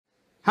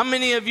How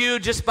many of you,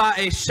 just by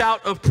a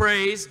shout of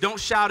praise, don't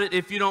shout it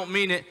if you don't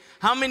mean it,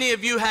 how many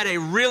of you had a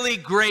really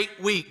great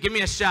week? Give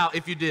me a shout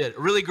if you did.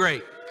 Really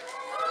great.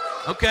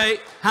 Okay.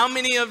 How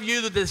many of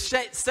you, the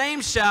same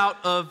shout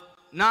of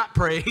not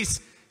praise,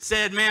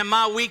 said, man,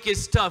 my week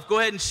is tough? Go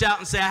ahead and shout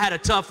and say, I had a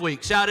tough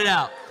week. Shout it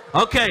out.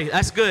 Okay,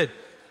 that's good.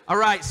 All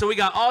right, so we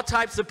got all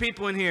types of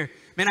people in here.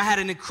 Man, I had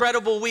an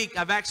incredible week.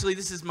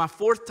 This is my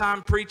 4th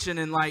time preaching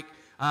in like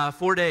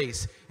 4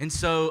 days. And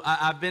so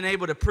I've been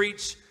able to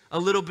preach a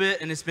little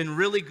bit, and it's been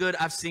really good.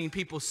 I've seen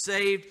people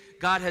saved.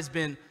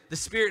 The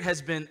Spirit has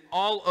been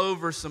all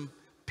over some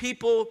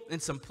people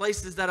in some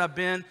places that I've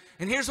been.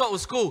 And here's what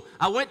was cool.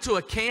 I went to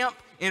a camp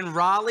in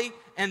Raleigh,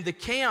 and the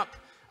camp,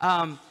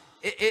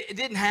 it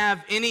didn't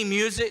have any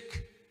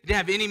music. It didn't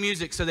have any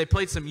music, so they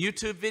played some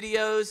YouTube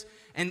videos,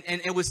 and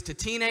it was to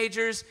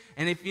teenagers.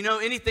 And if you know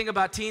anything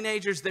about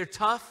teenagers, they're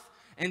tough.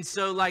 And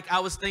so, like, I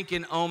was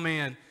thinking, oh,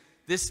 man,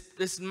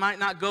 this might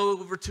not go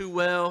over too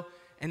well.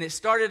 And it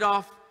started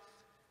off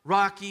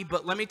rocky,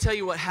 but let me tell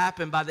you what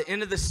happened. By the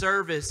end of the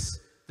service,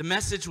 the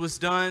message was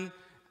done.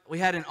 We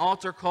had an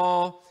altar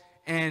call,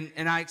 and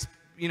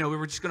we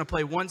were just going to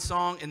play one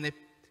song, and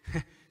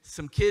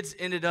some kids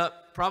ended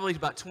up, probably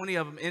about 20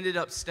 of them, ended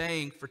up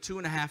staying for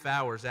 2.5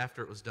 hours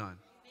after it was done.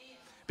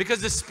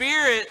 Because the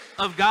Spirit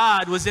of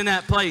God was in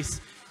that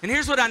place. And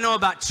here's what I know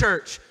about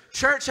church.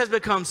 Church has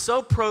become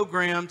so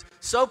programmed,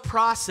 so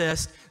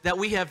processed, that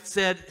we have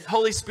said,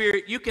 Holy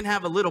Spirit, you can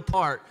have a little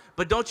part,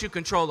 but don't you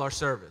control our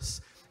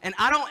service. And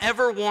I don't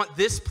ever want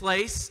this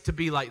place to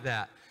be like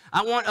that.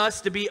 I want us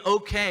to be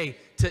okay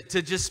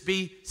to just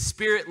be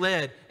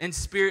Spirit-led and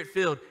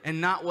Spirit-filled and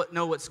not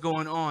know what's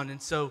going on.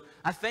 And so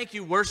I thank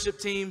you, worship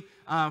team,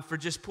 for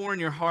just pouring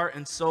your heart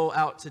and soul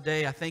out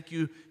today. I thank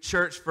you,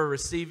 church, for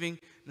receiving.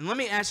 And let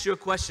me ask you a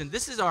question.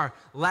 This is our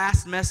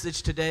last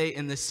message today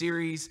in the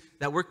series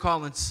that we're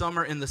calling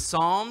Summer in the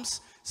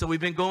Psalms. So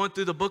we've been going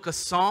through the book of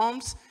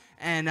Psalms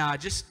and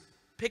just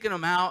picking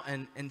them out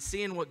and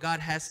seeing what God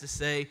has to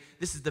say.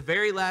 This is the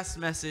very last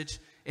message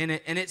in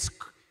it, and it's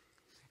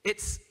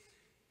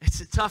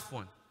a tough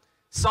one.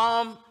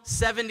 Psalm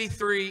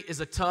 73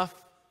 is a tough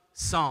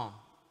psalm.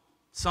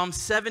 Psalm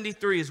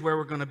 73 is where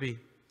we're going to be.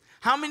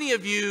 How many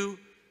of you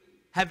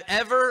have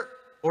ever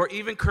or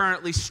even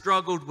currently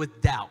struggled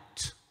with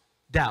doubt?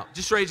 Doubt.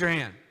 Just raise your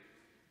hand.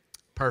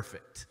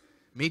 Perfect.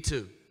 Me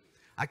too.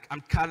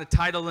 I'm kind of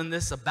titling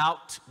this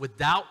About with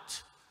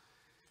Doubt.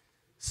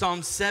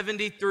 Psalm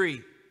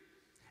 73.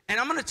 And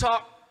I'm going to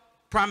talk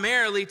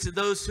primarily to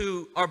those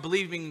who are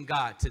believing in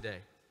God today.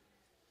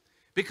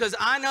 Because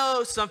I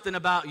know something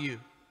about you.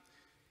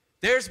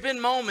 There's been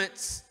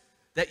moments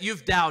that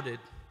you've doubted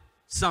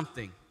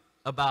something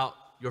about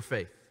your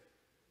faith.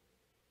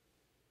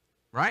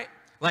 Right?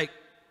 Like,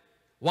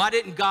 why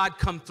didn't God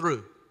come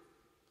through?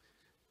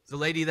 The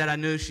lady that I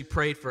knew, she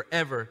prayed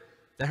forever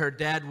that her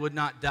dad would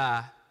not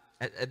die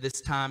at this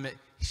time.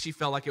 She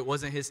felt like it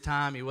wasn't his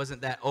time. He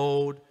wasn't that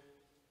old.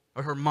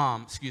 Or her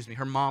mom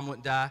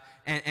wouldn't die.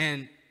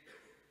 And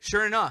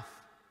sure enough,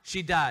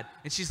 she died.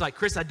 And she's like,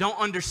 Chris, I don't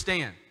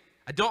understand.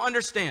 I don't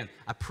understand.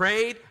 I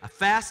prayed, I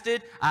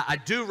fasted, I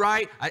do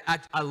right,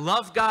 I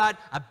love God,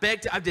 I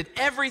begged, I did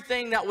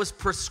everything that was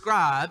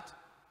prescribed.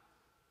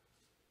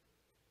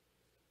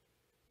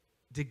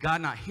 Did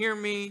God not hear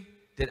me?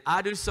 Did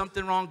I do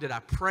something wrong? Did I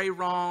pray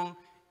wrong?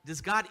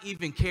 Does God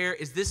even care?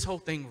 Is this whole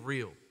thing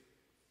real?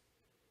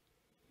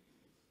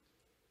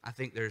 I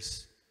think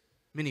there's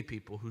many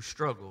people who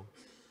struggle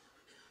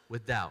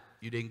with doubt.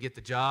 You didn't get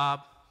the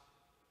job.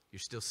 You're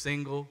still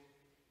single.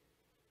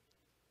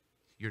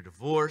 You're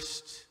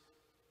divorced.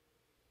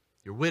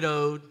 You're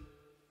widowed.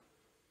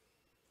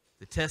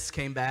 The test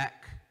came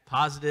back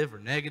positive or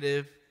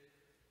negative.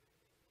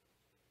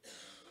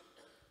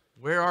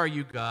 Where are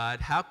you, God?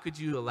 How could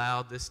you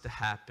allow this to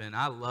happen?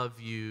 I love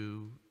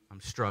you.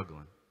 I'm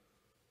struggling.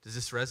 Does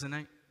this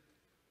resonate?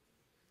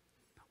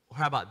 Or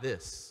how about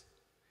this?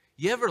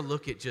 You ever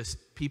look at just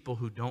people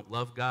who don't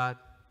love God?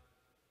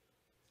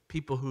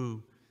 People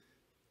who,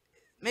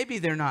 maybe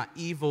they're not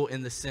evil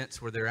in the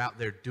sense where they're out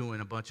there doing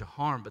a bunch of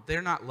harm, but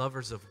they're not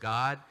lovers of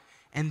God.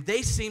 And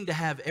they seem to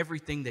have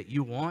everything that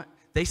you want.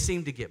 They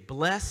seem to get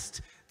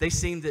blessed. They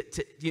seem to,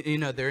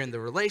 they're in the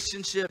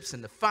relationships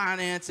and the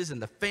finances and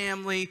the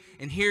family.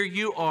 And here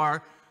you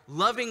are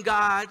loving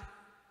God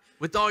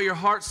with all your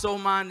heart, soul,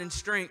 mind, and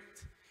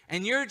strength.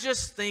 And you're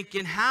just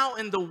thinking, how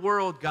in the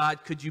world,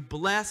 God, could you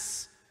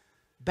bless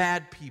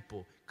bad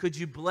people? Could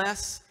you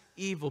bless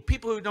evil?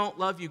 People who don't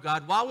love you,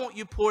 God, why won't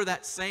you pour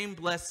that same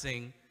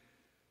blessing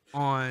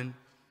on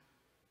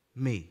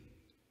me?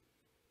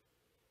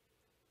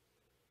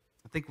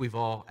 I think we've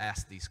all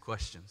asked these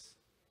questions.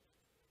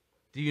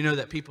 Do you know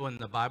that people in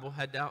the Bible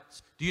had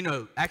doubts? Do you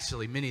know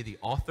actually many of the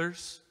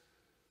authors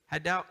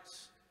had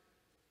doubts?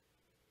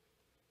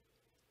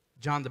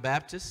 John the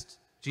Baptist,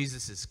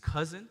 Jesus'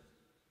 cousin,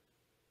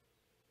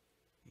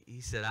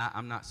 he said,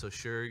 I'm not so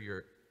sure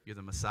you're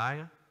the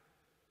Messiah.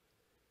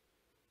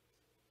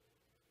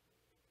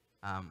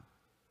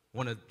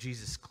 One of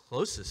Jesus'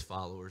 closest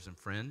followers and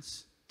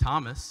friends,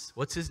 Thomas,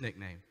 what's his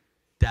nickname?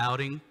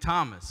 Doubting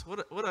Thomas.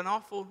 What an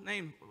awful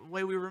name, the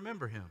way we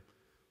remember him.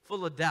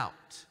 Full of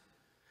doubt.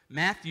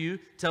 Matthew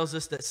tells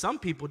us that some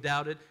people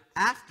doubted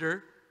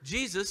after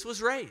Jesus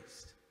was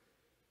raised.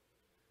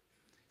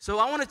 So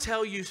I want to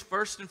tell you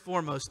first and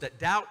foremost that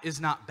doubt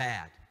is not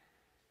bad.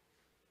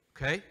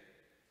 Okay?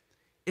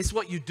 It's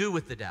what you do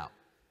with the doubt.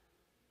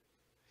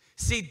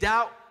 See,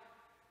 doubt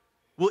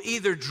will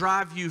either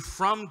drive you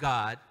from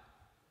God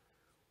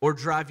or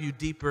drive you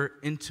deeper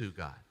into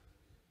God.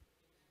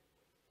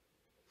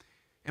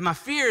 And my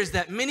fear is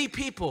that many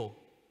people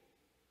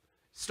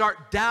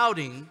start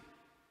doubting,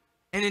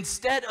 and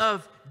instead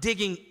of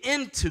digging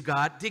into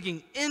God,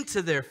 digging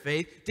into their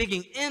faith,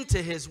 digging into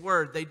His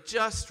Word, they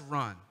just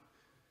run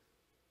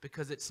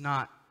because it's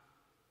not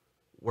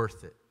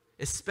worth it.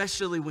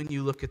 Especially when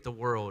you look at the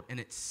world and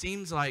it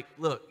seems like,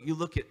 look, you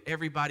look at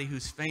everybody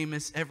who's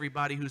famous,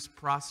 everybody who's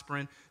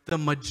prospering, the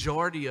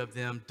majority of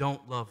them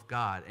don't love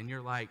God. And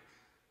you're like,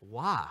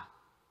 why?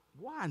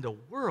 Why in the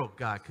world,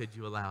 God, could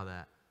you allow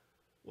that?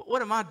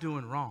 What am I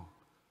doing wrong?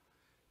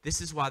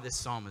 This is why this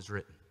psalm is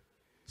written.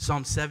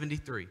 Psalm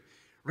 73,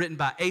 written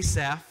by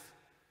Asaph,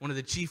 one of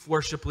the chief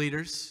worship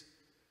leaders.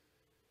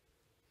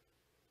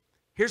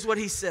 Here's what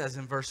he says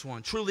in verse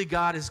 1. Truly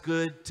God is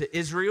good to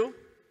Israel,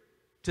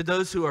 to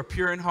those who are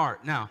pure in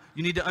heart. Now,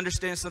 you need to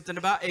understand something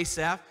about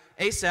Asaph.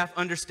 Asaph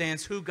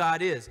understands who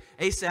God is.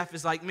 Asaph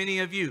is like many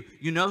of you.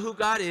 You know who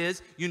God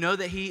is. You know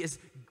that He is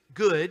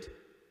good.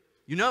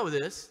 You know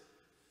this.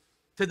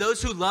 To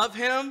those who love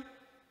Him,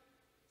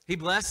 He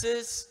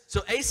blesses.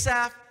 So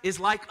Asaph is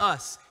like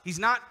us. He's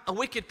not a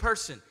wicked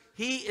person.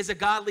 He is a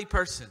godly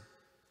person.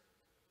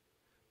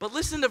 But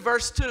listen to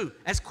verse 2.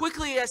 As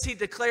quickly as he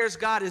declares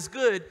God is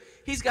good,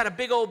 he's got a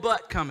big old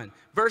but coming.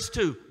 Verse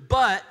 2.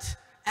 But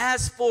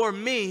as for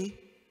me,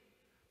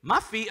 my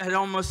feet had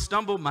almost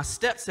stumbled. My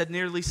steps had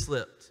nearly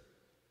slipped.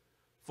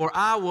 For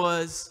I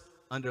was,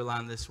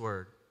 underline this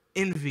word,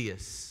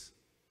 envious.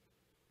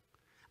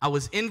 I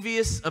was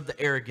envious of the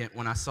arrogant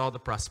when I saw the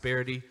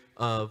prosperity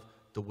of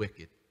the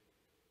wicked.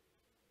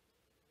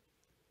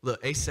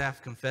 Look,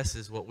 Asaph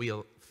confesses what we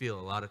feel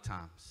a lot of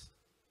times.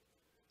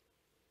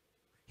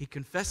 He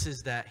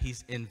confesses that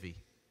he's envy.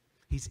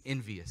 He's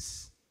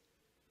envious.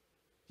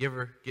 You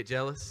ever get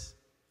jealous?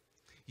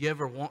 You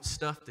ever want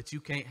stuff that you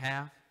can't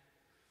have?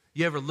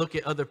 You ever look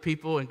at other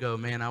people and go,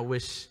 man, I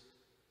wish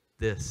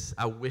this.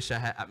 I wish I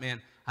had.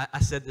 Man, I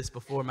said this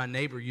before. My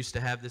neighbor used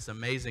to have this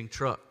amazing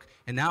truck.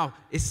 And now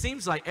it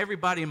seems like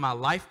everybody in my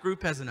life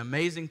group has an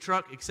amazing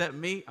truck except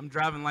me. I'm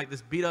driving like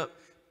this beat up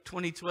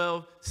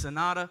 2012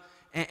 Sonata.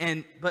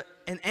 And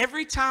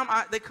every time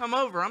they come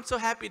over, I'm so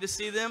happy to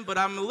see them, but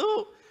I'm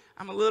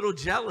a little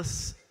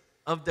jealous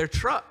of their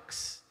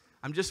trucks.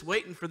 I'm just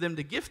waiting for them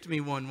to gift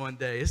me one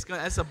day.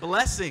 That's a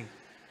blessing,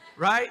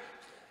 right?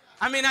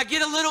 I mean, I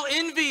get a little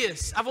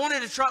envious. I've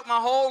wanted a truck my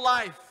whole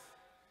life.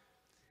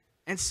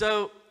 And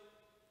so,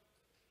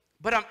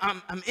 but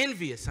I'm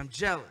envious. I'm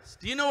jealous.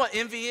 Do you know what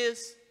envy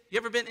is? You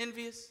ever been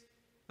envious?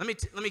 Let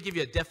me give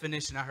you a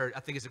definition I heard.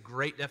 I think it's a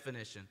great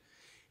definition.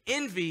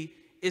 Envy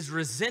is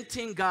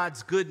resenting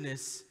God's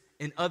goodness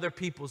in other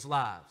people's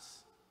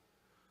lives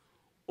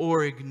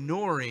or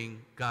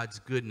ignoring God's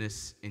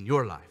goodness in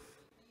your life.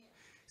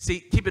 See,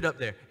 keep it up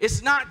there.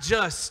 It's not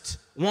just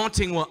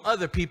wanting what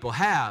other people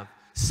have.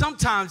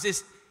 Sometimes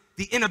it's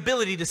the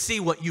inability to see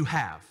what you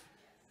have.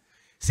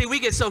 See, we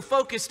get so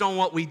focused on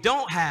what we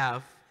don't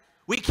have,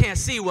 we can't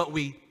see what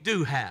we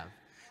do have.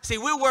 See,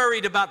 we're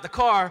worried about the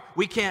car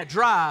we can't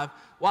drive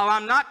while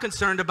I'm not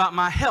concerned about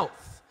my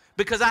health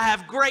because I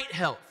have great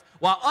health,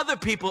 while other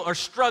people are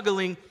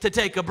struggling to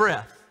take a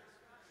breath.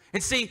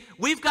 And see,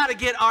 we've got to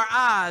get our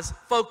eyes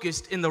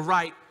focused in the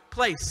right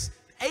place.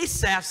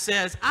 Asaph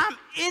says, I'm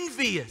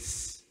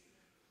envious.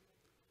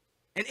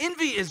 And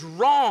envy is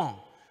wrong.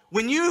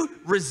 When you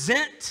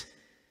resent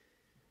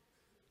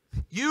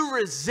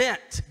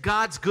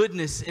God's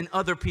goodness in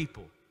other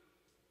people.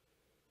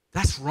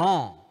 That's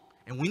wrong.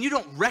 And when you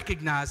don't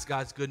recognize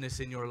God's goodness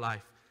in your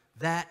life,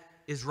 that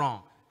is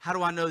wrong. How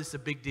do I know this is a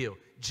big deal?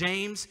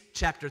 James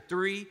chapter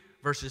 3,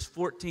 verses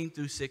 14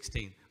 through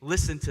 16.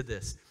 Listen to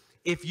this.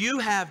 If you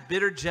have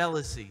bitter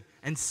jealousy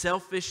and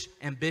selfish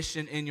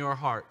ambition in your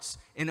hearts,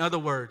 in other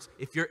words,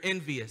 if you're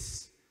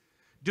envious,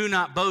 do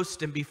not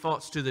boast and be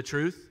false to the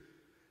truth.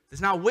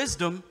 There's not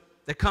wisdom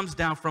that comes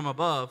down from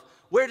above.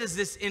 Where does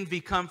this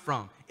envy come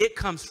from? It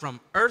comes from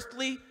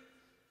earthly,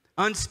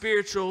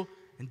 unspiritual,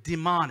 and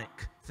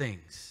demonic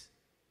things.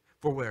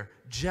 For where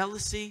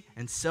jealousy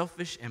and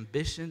selfish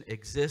ambition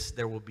exist,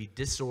 there will be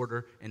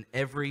disorder in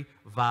every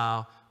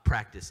vile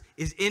practice.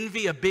 Is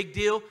envy a big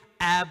deal?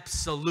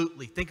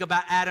 Absolutely. Think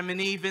about Adam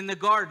and Eve in the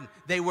garden.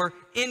 They were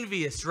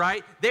envious,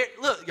 right?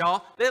 Look,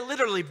 y'all, they're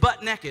literally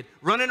butt naked,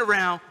 running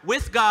around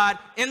with God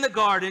in the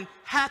garden,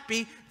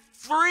 happy,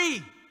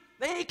 free.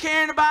 They ain't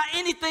caring about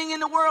anything in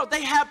the world.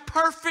 They have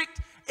perfect,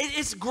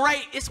 it's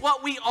great. It's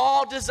what we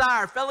all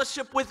desire.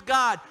 Fellowship with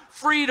God,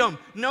 freedom,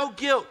 no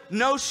guilt,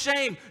 no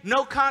shame,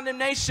 no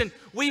condemnation.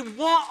 We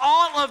want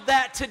all of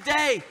that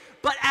today.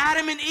 But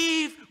Adam and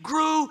Eve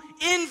grew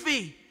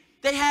envy.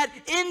 They had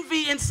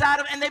envy inside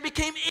of them, and they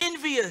became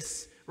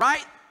envious,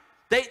 right?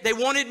 They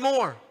wanted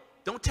more.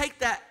 Don't take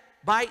that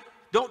bite.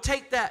 Don't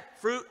take that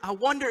fruit. I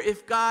wonder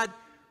if God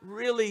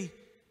really,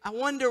 I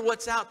wonder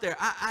what's out there.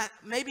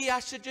 Maybe I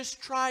should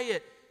just try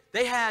it.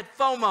 They had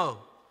FOMO.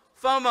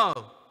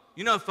 FOMO.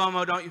 You know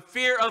FOMO, don't you?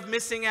 Fear of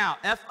missing out.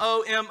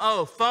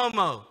 F-O-M-O.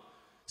 FOMO.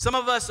 Some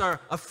of us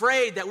are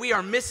afraid that we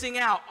are missing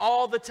out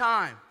all the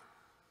time.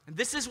 And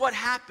this is what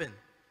happened.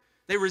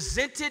 They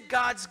resented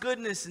God's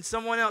goodness in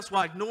someone else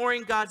while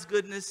ignoring God's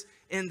goodness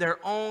in their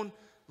own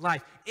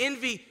life.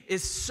 Envy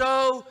is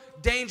so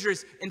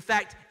dangerous. In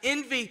fact,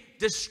 envy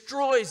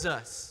destroys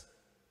us.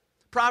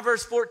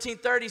 Proverbs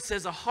 14:30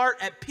 says, a heart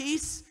at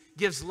peace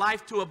gives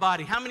life to a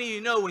body. How many of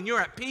you know when you're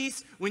at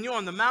peace, when you're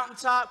on the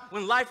mountaintop,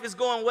 when life is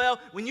going well,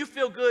 when you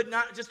feel good,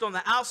 not just on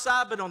the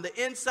outside, but on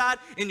the inside,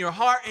 in your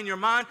heart and your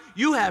mind,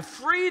 you have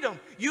freedom.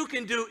 You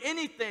can do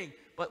anything.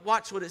 But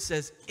watch what it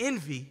says.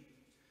 Envy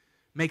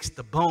makes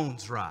the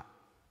bones rot.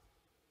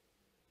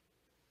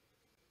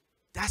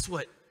 That's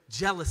what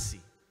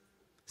jealousy,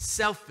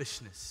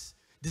 selfishness,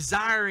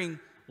 desiring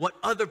what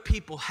other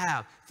people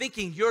have,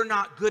 thinking you're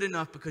not good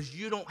enough because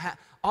you don't have,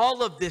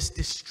 all of this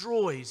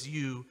destroys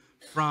you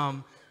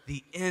from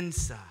the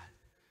inside.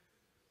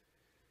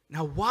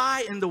 Now,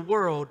 why in the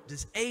world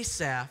does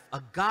Asaph,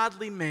 a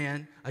godly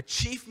man, a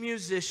chief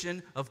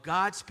musician of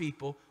God's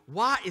people,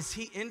 why is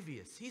he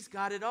envious? He's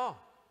got it all.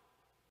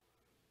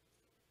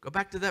 Go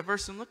back to that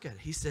verse and look at it.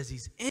 He says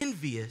he's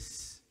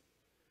envious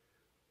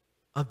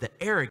of the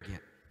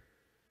arrogant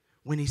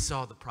when he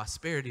saw the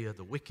prosperity of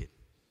the wicked.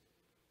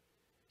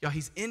 Y'all,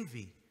 he's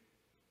envy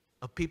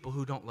of people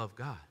who don't love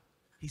God.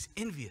 He's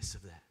envious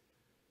of that.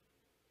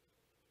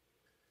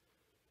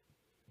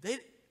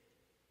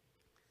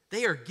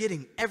 They are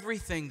getting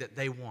everything that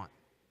they want.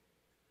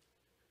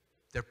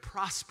 They're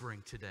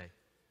prospering today.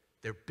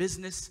 Their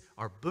business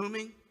are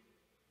booming.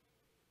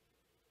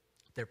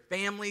 Their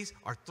families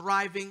are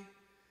thriving.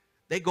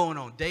 They're going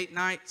on date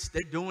nights.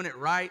 They're doing it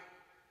right.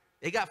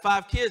 They got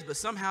 5 kids, but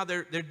somehow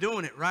they're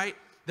doing it right.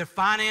 Their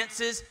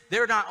finances,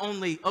 they're not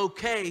only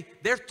okay,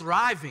 they're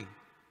thriving.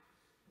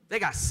 They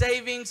got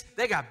savings.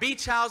 They got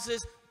beach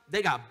houses.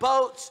 They got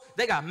boats.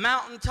 They got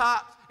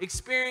mountaintop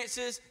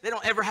experiences. They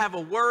don't ever have a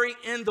worry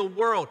in the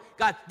world.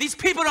 God, these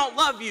people don't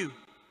love you.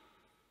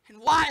 And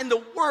why in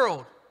the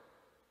world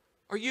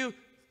are you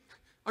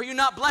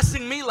not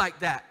blessing me like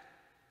that?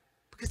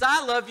 Because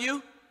I love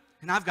you,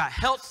 and I've got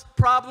health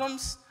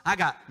problems. I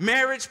got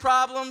marriage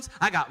problems.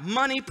 I got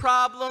money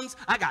problems.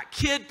 I got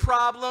kid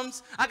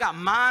problems. I got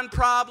mind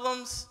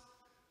problems,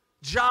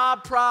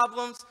 job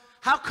problems.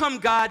 How come,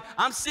 God,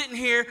 I'm sitting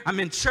here, I'm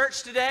in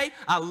church today,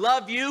 I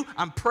love you,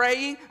 I'm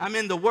praying, I'm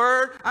in the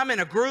Word, I'm in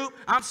a group,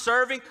 I'm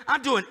serving,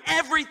 I'm doing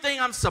everything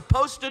I'm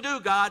supposed to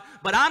do, God,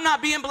 but I'm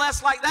not being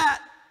blessed like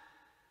that?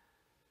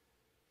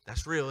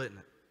 That's real, isn't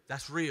it?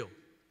 That's real.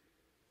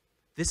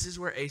 This is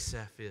where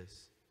Asaph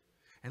is.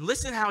 And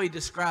listen how he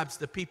describes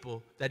the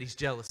people that he's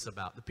jealous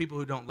about, the people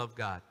who don't love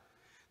God.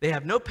 They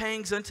have no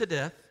pangs unto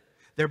death.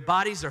 Their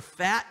bodies are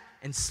fat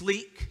and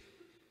sleek.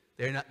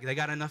 They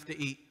got enough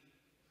to eat.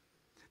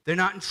 They're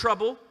not in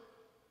trouble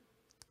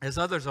as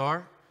others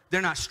are.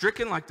 They're not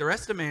stricken like the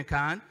rest of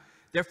mankind.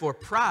 Therefore,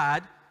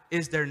 pride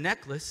is their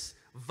necklace.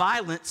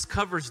 Violence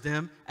covers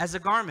them as a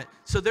garment.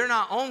 So they're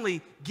not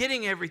only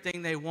getting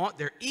everything they want,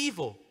 they're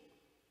evil.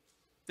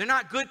 They're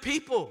not good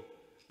people.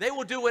 They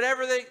will do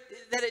whatever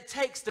that it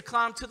takes to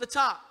climb to the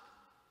top.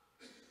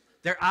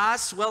 Their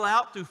eyes swell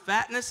out through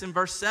fatness. In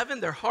verse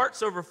 7, their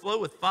hearts overflow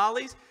with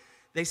follies.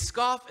 They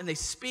scoff and they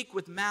speak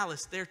with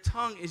malice. Their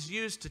tongue is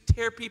used to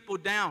tear people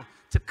down,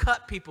 to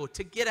cut people,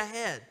 to get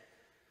ahead.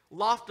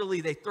 Loftily,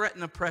 they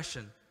threaten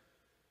oppression.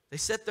 They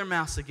set their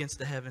mouths against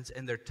the heavens,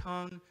 and their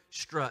tongue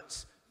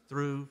struts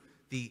through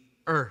the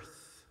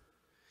earth.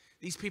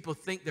 These people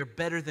think they're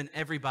better than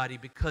everybody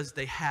because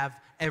they have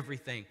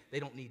everything. They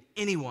don't need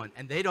anyone,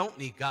 and they don't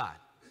need God.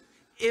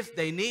 If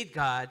they need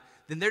God,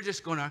 then they're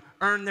just going to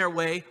earn their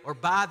way or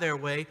buy their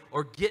way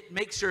or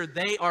make sure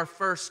they are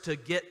first to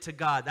get to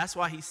God. That's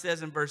why he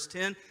says in verse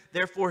 10,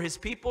 therefore his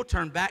people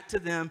turn back to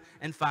them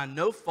and find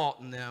no fault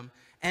in them.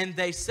 And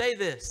they say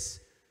this,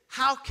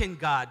 how can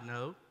God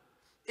know?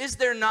 Is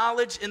there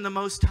knowledge in the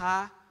Most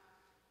High?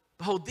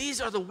 Behold,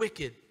 these are the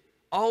wicked,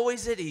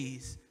 always at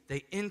ease.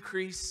 They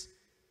increase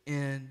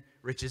in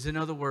riches. In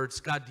other words,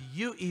 God, do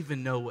you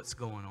even know what's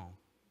going on?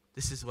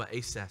 This is what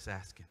Asaph's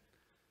asking.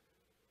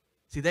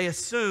 See, they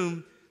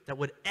assume that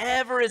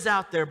whatever is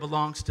out there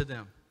belongs to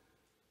them.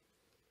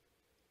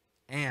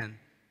 And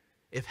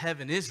if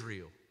heaven is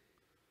real,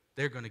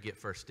 they're going to get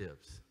first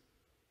dibs.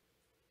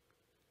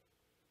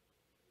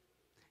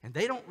 And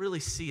they don't really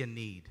see a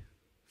need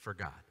for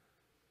God.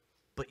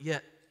 But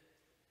yet,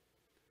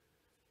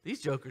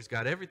 these jokers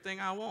got everything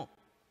I want.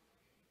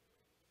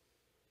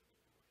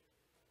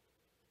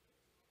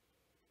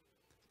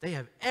 They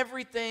have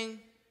everything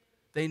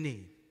they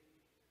need,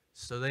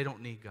 so they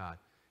don't need God.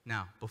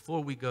 Now,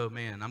 before we go,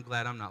 man, I'm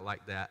glad I'm not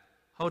like that.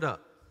 Hold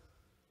up.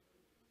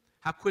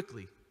 How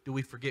quickly do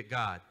we forget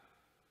God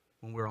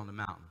when we're on the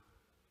mountain?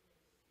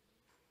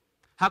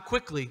 How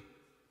quickly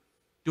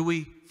do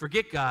we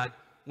forget God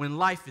when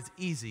life is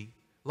easy,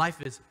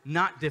 life is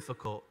not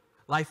difficult,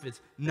 life is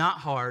not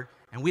hard,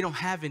 and we don't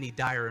have any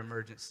dire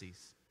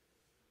emergencies?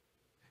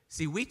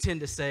 See, we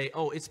tend to say,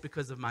 oh, it's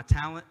because of my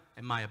talent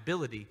and my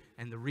ability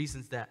and the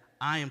reasons that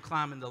I am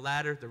climbing the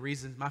ladder, the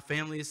reasons my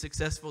family is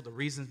successful, the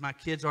reasons my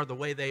kids are the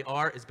way they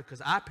are is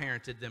because I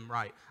parented them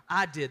right.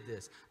 I did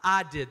this.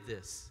 I did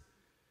this.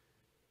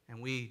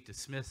 And we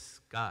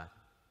dismiss God.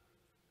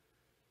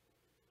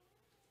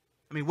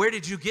 I mean, where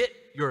did you get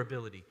your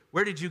ability?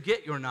 Where did you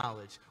get your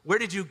knowledge? Where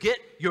did you get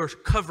your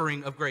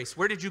covering of grace?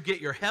 Where did you get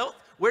your health?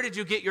 Where did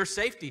you get your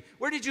safety?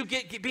 Where did you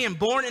get being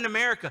born in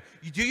America?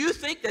 Do you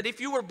think that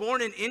if you were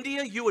born in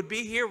India, you would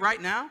be here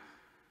right now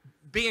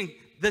being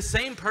the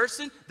same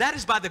person? That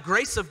is by the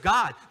grace of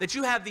God, that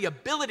you have the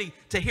ability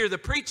to hear the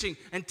preaching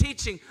and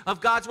teaching of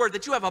God's word,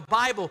 that you have a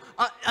Bible,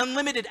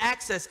 unlimited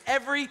access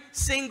every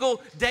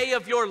single day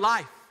of your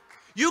life.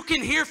 You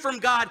can hear from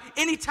God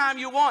anytime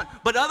you want,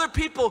 but other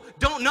people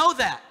don't know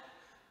that.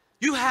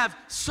 You have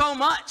so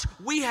much.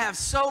 We have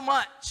so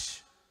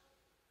much.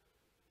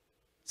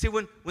 See,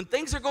 when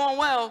things are going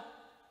well,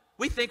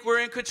 we think we're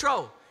in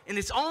control. And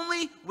it's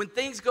only when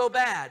things go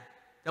bad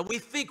that we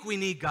think we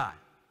need God.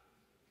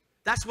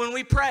 That's when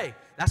we pray.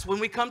 That's when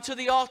we come to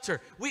the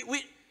altar. We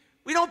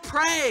don't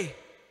pray.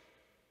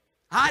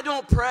 I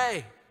don't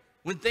pray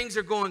when things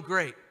are going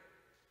great,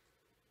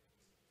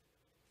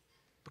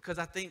 because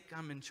I think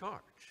I'm in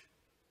charge.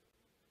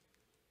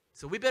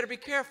 So we better be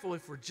careful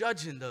if we're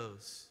judging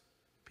those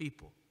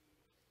people.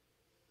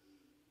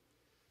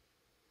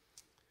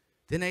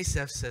 Then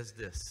Asaph says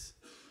this.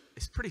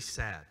 It's pretty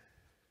sad.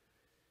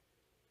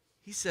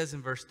 He says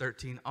in verse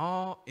 13,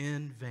 all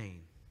in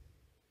vain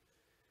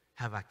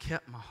have I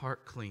kept my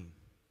heart clean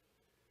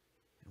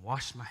and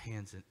washed my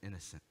hands in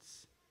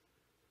innocence.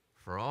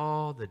 For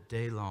all the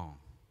day long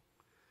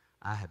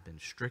I have been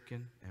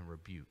stricken and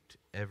rebuked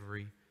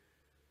every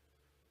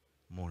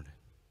morning.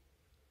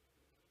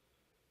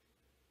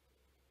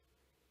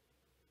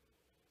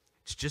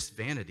 It's just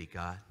vanity,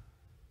 God.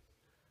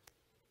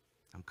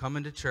 I'm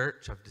coming to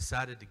church. I've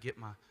decided to get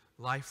my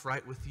life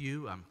right with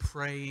you. I'm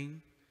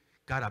praying.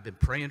 God, I've been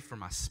praying for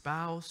my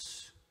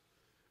spouse.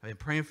 I've been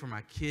praying for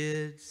my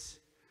kids.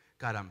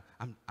 God,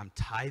 I'm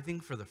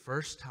tithing for the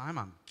first time.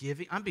 I'm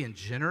giving. I'm being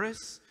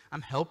generous.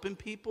 I'm helping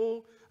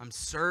people. I'm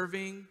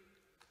serving.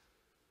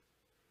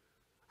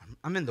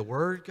 I'm in the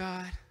Word,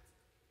 God.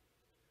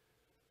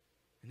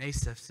 And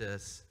Asaph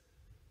says,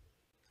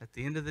 at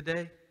the end of the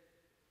day,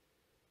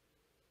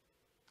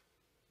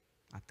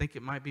 I think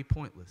it might be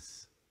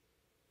pointless.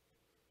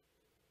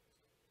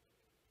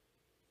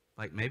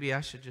 Like, maybe I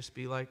should just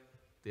be like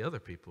the other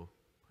people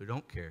who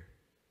don't care.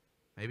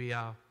 Maybe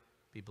I'll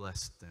be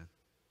blessed then.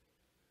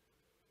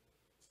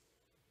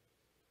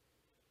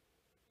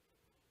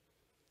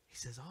 He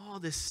says, all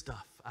this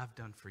stuff I've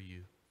done for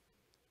you,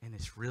 and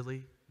it's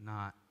really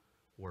not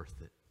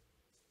worth it.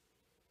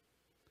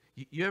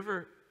 You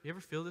ever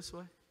feel this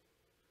way?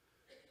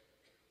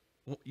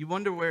 You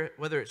wonder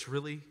whether it's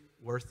really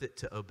worth it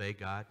to obey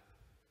God?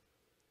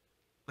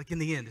 Like, in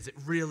the end, is it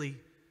really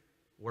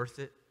worth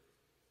it?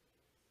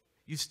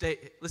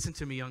 Listen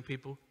to me, young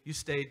people. You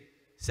stayed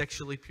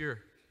sexually pure.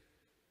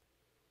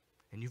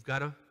 And you've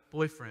got a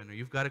boyfriend or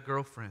you've got a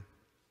girlfriend.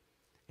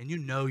 And you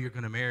know you're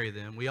going to marry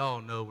them. We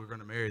all know we're going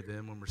to marry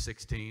them when we're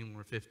 16, when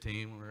we're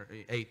 15, when we're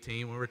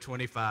 18, when we're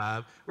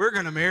 25. We're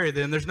going to marry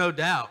them. There's no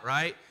doubt,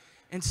 right?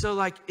 And so,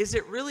 like, is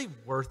it really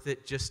worth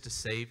it just to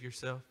save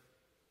yourself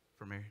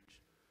for marriage?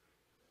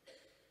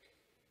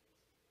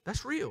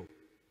 That's real.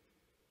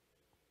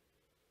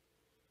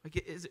 Like,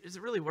 is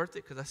it really worth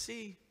it? Because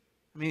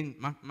I mean,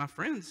 my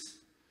friends,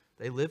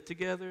 they lived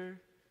together.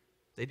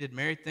 They did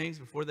married things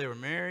before they were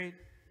married.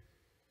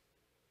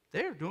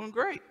 They're doing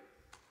great.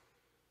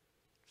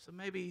 So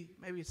maybe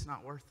it's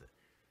not worth it.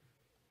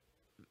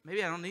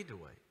 Maybe I don't need to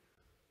wait.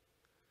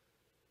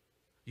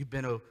 You've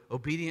been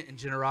obedient in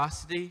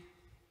generosity.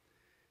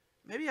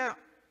 Maybe I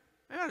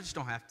just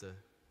don't have to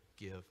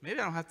give. Maybe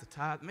I don't have to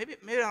tithe. Maybe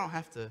I don't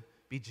have to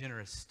be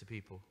generous to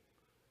people.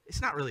 It's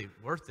not really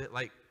worth it.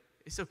 Like,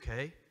 it's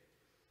okay.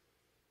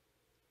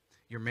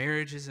 Your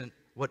marriage isn't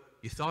what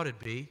you thought it'd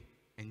be,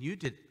 and you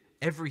did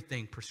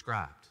everything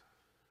prescribed.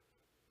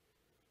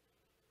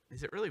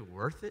 Is it really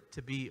worth it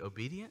to be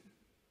obedient,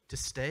 to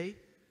stay?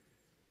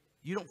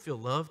 You don't feel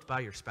loved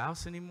by your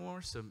spouse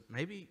anymore, so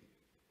maybe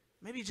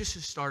you just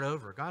should start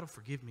over. God will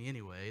forgive me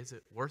anyway. Is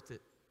it worth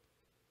it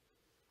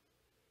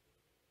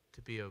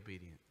to be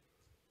obedient?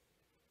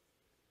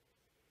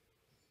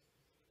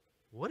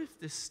 What if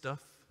this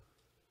stuff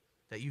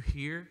that you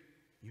hear,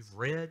 you've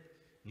read,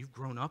 you've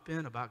grown up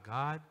in about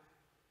God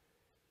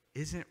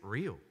isn't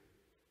real?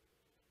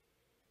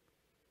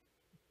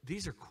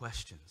 These are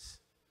questions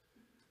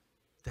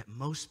that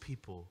most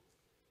people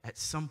at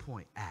some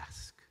point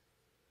ask.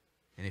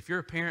 And if you're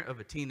a parent of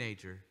a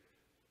teenager,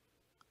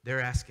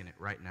 they're asking it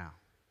right now.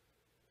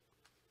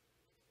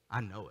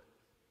 I know it.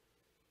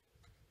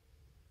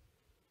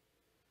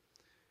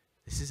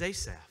 This is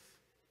Asaph.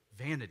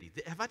 Vanity.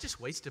 Have I just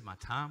wasted my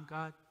time,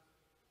 God?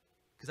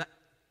 Because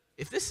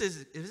if this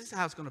is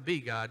how it's going to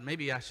be, God,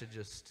 maybe I should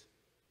just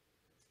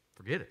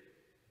forget it.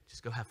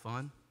 Just go have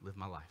fun, live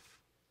my life.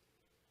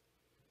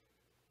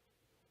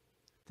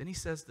 Then he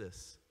says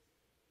this.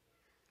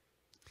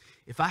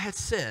 If I had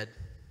said,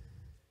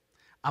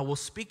 I will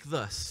speak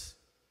thus,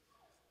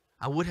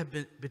 I would have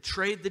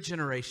betrayed the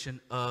generation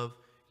of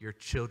your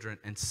children.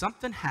 And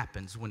something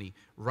happens when he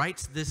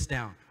writes this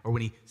down or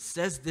when he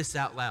says this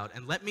out loud.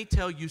 And let me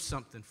tell you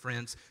something,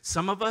 friends.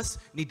 Some of us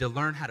need to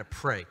learn how to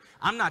pray.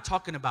 I'm not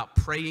talking about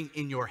praying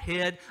in your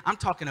head. I'm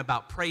talking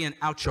about praying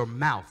out your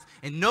mouth.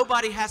 And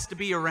nobody has to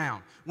be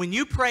around. When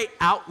you pray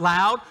out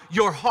loud,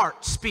 your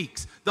heart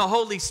speaks. The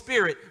Holy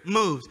Spirit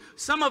moves.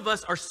 Some of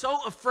us are so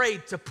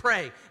afraid to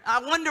pray.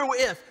 I wonder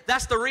if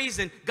that's the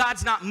reason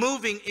God's not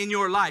moving in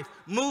your life,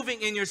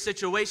 moving in your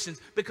situations.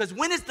 Because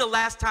when is the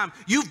last time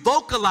you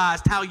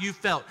vocalized how you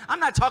felt? I'm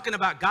not talking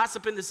about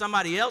gossiping to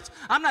somebody else.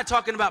 I'm not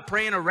talking about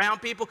praying around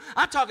people.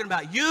 I'm talking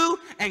about you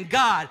and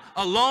God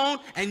alone.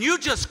 And you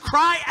just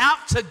cry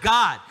out to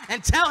God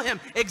and tell him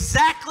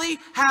exactly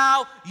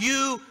how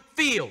you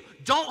feel.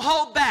 Don't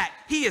hold back.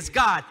 He is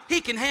God.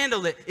 He can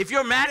handle it. If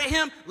you're mad at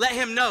him, let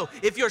him know.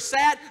 If you're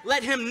sad,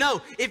 let him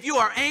know. If you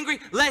are angry,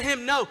 let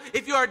him know.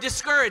 If you are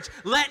discouraged,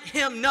 let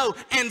him know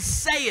and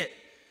say it.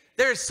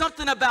 There's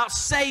something about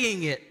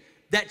saying it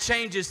that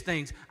changes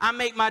things. I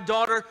make my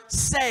daughter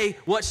say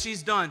what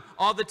she's done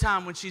all the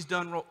time when she's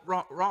done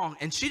wrong,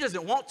 and she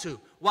doesn't want to.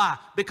 Why?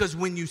 Because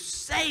when you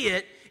say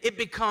it, it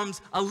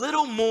becomes a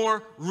little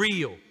more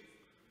real.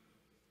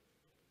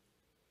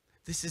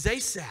 This is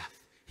Asaph.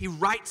 He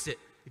writes it.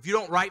 If you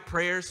don't write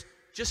prayers,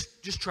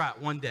 just try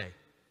it one day.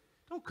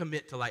 Don't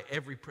commit to like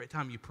every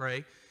time you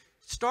pray.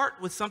 Start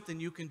with something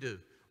you can do.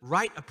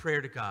 Write a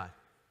prayer to God.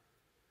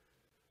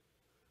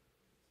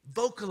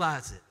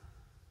 Vocalize it.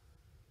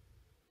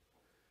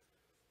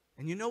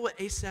 And you know what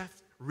Asaph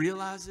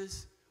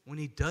realizes when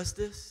he does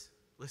this?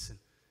 Listen,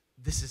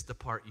 this is the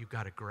part you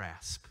got to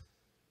grasp.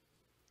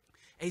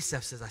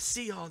 Asaph says, I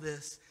see all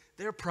this.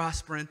 They're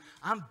prospering.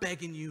 I'm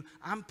begging you.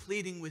 I'm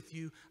pleading with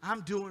you.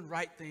 I'm doing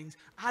right things.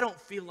 I don't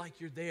feel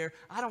like you're there.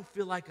 I don't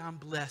feel like I'm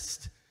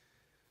blessed.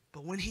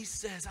 But when he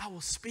says, I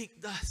will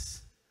speak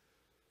thus,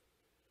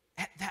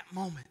 at that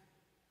moment,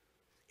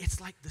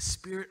 it's like the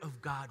Spirit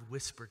of God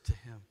whispered to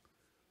him,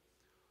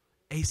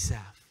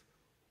 Asaph,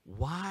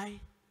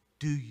 why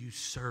do you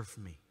serve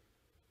me?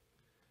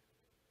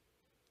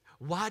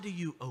 Why do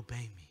you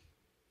obey me?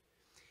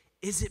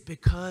 Is it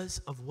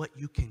because of what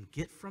you can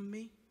get from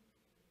me?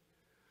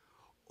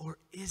 Or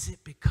is it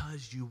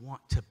because you want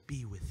to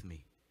be with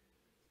me?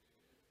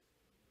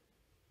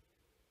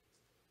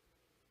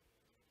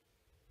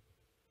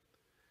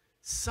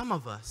 Some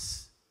of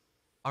us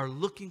are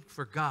looking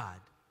for God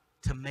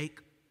to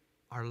make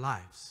our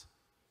lives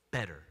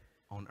better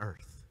on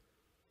earth.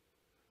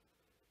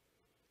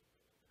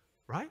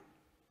 Right?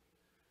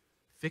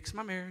 Fix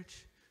my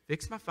marriage,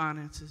 fix my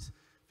finances,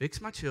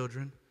 fix my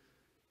children,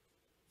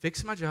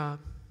 fix my job,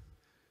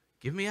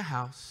 give me a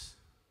house,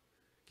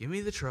 give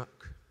me the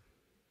truck,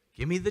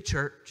 give me the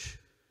church.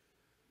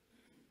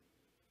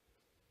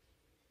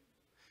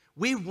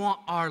 We want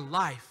our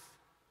life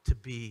to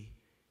be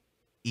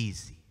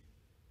easy.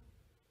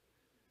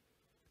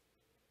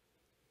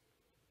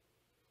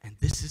 And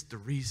this is the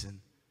reason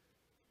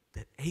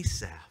that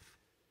Asaph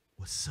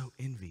was so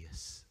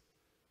envious,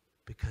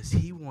 because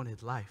he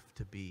wanted life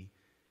to be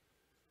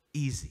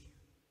easy.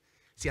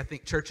 See, I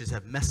think churches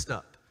have messed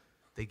up.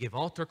 They give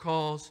altar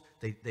calls.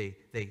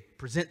 They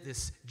present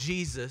this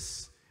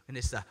Jesus, and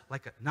it's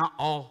not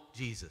all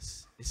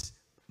Jesus. It's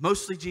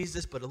mostly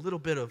Jesus, but a little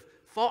bit of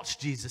false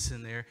Jesus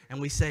in there.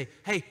 And we say,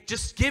 hey,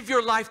 just give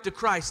your life to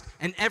Christ,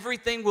 and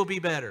everything will be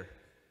better.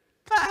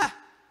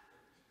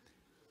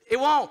 It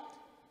won't.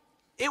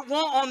 It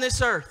won't on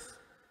this earth.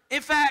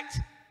 In fact,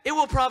 it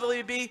will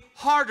probably be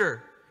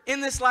harder. In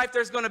this life,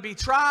 there's going to be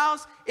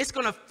trials. It's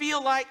going to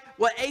feel like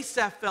what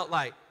Asaph felt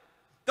like.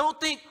 Don't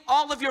think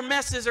all of your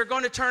messes are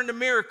going to turn to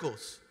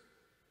miracles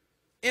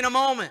in a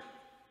moment.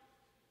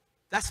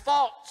 That's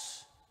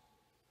false.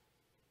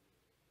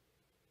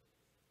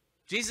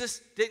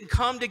 Jesus didn't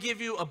come to give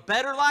you a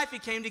better life. He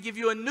came to give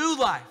you a new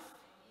life.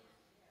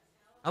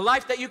 A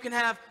life that you can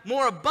have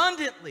more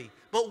abundantly.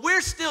 But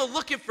we're still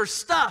looking for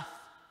stuff.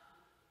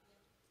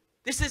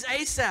 This is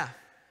Asaph.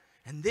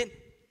 And then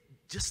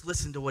just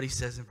listen to what he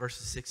says in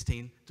verses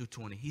 16 through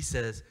 20. He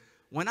says,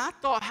 when I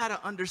thought how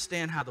to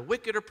understand how the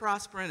wicked are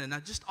prospering and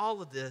just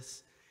all of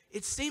this,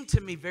 it seemed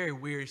to me very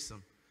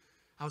wearisome.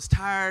 I was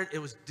tired. It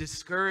was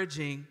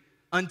discouraging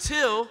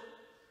until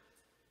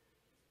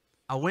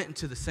I went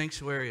into the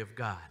sanctuary of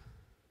God.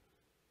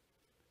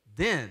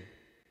 Then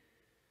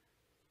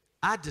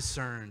I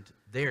discerned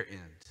their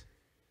end.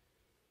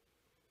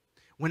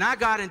 When I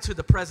got into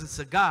the presence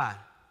of God,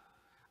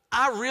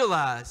 I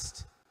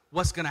realized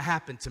what's going to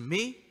happen to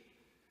me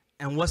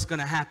and what's going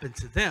to happen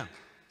to them.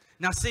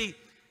 Now see,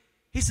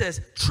 he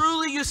says,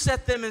 truly you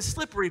set them in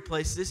slippery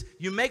places.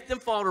 You make them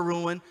fall to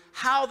ruin.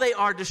 How they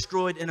are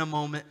destroyed in a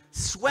moment,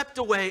 swept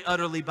away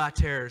utterly by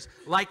terrors,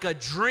 like a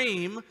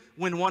dream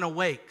when one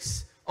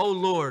awakes. O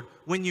Lord.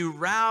 When you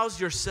rouse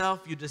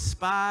yourself, you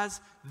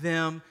despise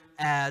them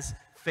as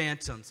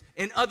phantoms.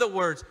 In other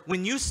words,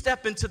 when you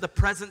step into the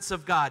presence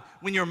of God,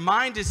 when your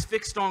mind is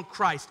fixed on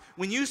Christ,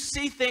 when you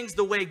see things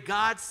the way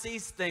God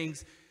sees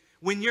things,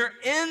 when you're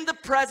in the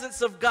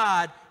presence of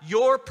God,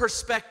 your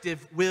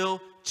perspective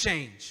will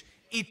change.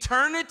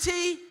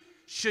 Eternity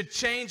should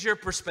change your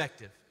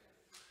perspective.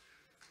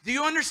 Do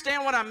you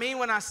understand what I mean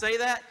when I say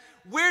that?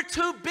 We're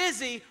too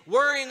busy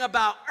worrying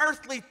about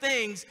earthly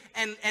things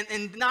and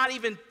not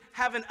even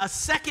having a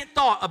second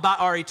thought about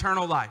our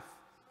eternal life.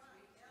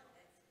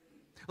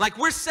 Like,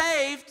 we're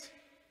saved,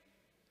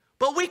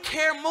 but we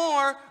care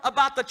more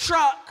about the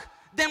truck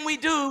than we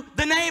do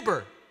the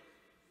neighbor.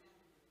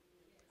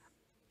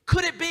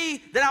 Could it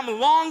be that I'm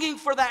longing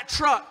for that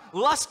truck,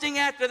 lusting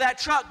after that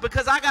truck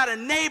because I got a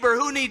neighbor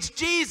who needs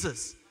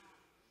Jesus?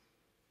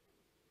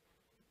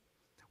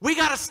 We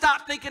got to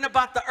stop thinking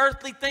about the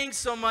earthly things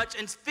so much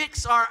and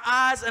fix our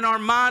eyes and our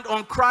mind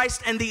on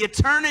Christ and the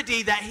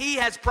eternity that He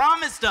has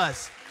promised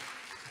us.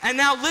 And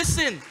now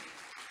listen,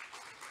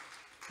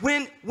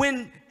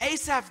 when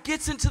Asaph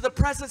gets into the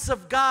presence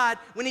of God,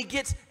 when he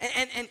gets,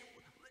 and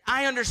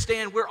I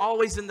understand we're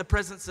always in the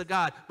presence of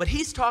God, but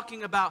he's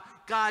talking about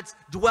God's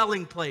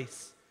dwelling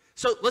place.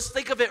 So let's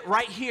think of it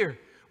right here.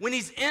 When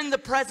he's in the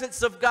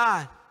presence of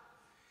God,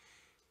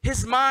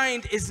 his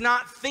mind is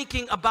not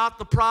thinking about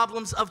the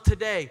problems of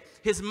today.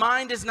 His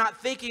mind is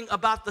not thinking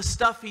about the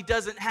stuff he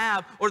doesn't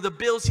have, or the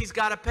bills he's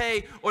got to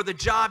pay, or the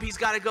job he's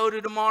got to go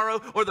to tomorrow,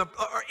 or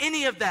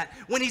any of that.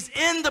 When he's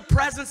in the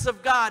presence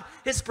of God,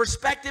 his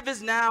perspective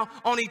is now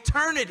on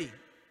eternity.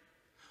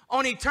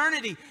 On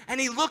eternity. And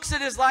he looks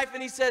at his life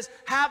and he says,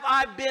 have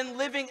I been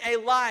living a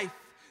life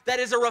that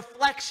is a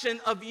reflection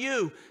of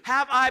you?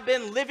 Have I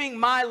been living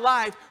my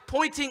life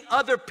pointing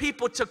other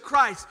people to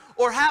Christ?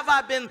 Or have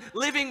I been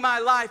living my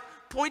life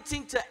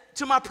pointing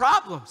to my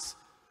problems?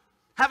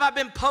 Have I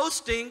been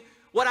posting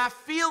what I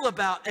feel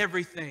about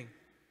everything?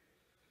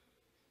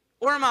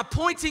 Or am I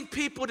pointing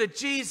people to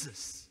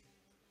Jesus?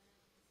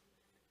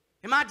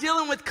 Am I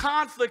dealing with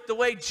conflict the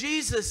way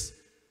Jesus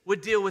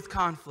would deal with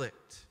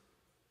conflict?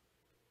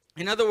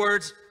 In other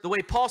words, the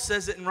way Paul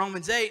says it in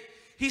Romans 8,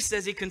 he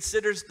says he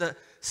considers the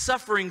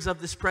sufferings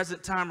of this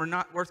present time are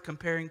not worth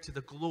comparing to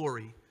the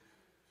glory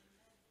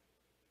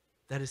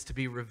that is to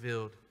be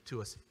revealed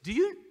to us. Do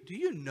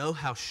you know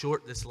how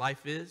short this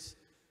life is?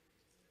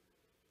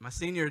 My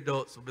senior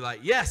adults will be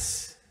like,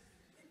 yes.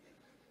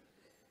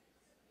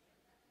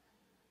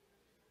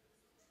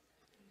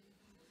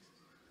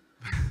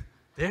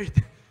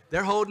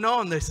 They're holding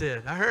on, they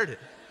said. I heard it.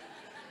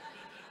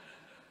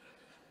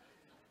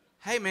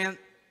 Hey, man,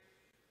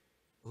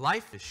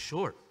 life is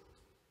short.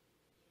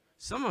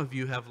 Some of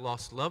you have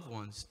lost loved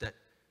ones that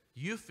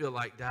you feel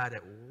like died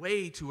at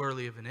way too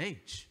early of an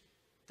age.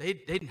 They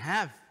didn't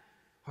have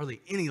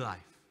hardly any life.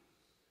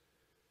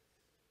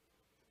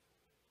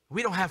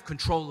 We don't have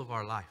control of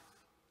our life.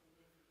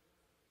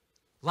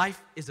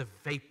 Life is a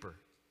vapor.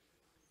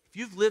 If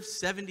you've lived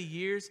 70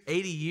 years,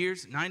 80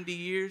 years, 90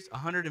 years,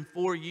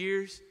 104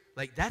 years,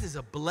 like, that is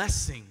a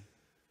blessing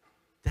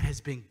that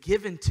has been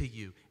given to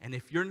you. And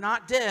if you're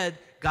not dead,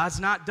 God's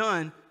not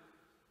done.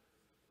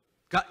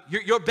 God,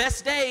 your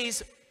best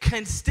days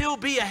can still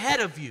be ahead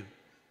of you.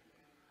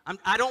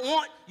 I don't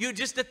want you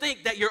just to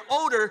think that you're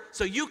older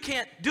so you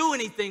can't do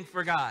anything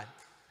for God.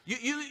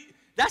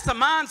 That's a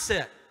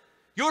mindset.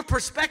 Your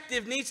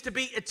perspective needs to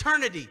be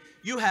eternity.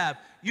 You have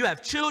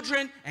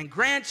children and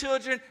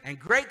grandchildren and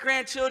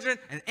great-grandchildren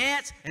and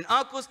aunts and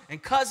uncles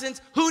and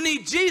cousins who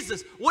need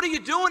Jesus. What are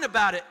you doing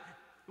about it?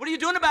 What are you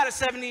doing about it,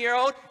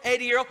 70-year-old,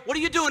 80-year-old? What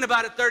are you doing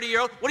about it,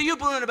 30-year-old? What are you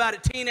doing about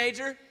it,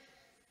 teenager?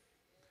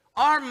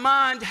 Our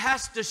mind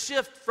has to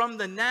shift from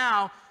the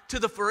now to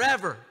the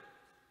forever.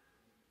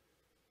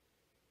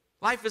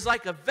 Life is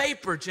like a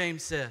vapor,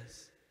 James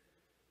says.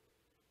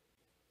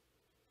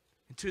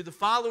 And to the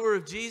follower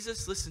of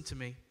Jesus, listen to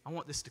me. I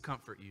want this to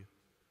comfort you.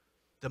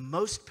 The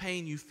most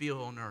pain you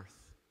feel on earth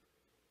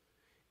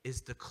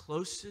is the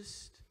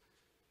closest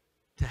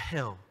to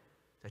hell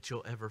that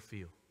you'll ever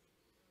feel.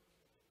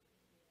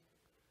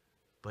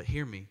 But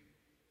hear me.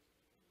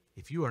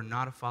 If you are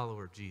not a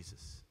follower of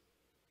Jesus,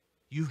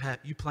 you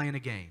playing a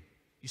game.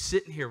 You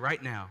sitting here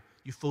right now,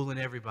 you fooling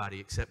everybody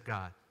except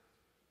God.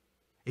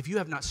 If you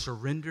have not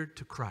surrendered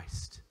to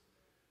Christ,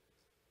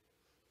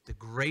 the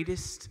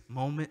greatest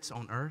moments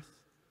on earth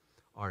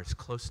are as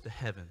close to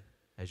heaven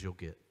as you'll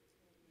get.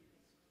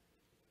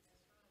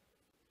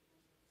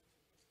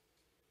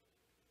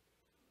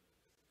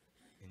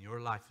 And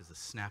your life is a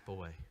snap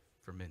away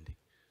from ending.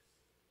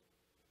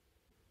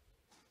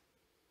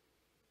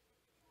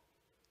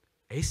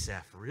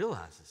 Asaph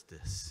realizes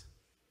this.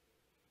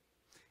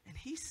 And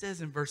he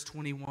says in verse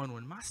 21,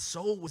 when my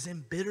soul was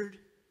embittered,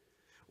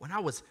 when I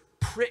was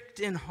pricked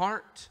in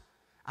heart,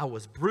 I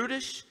was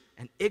brutish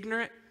and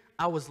ignorant.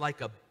 I was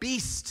like a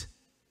beast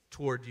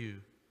toward you.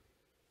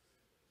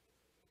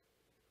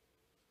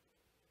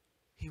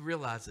 He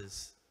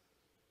realizes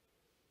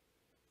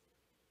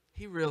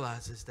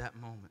that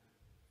moment.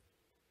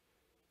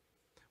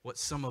 What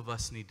some of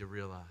us need to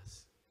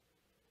realize.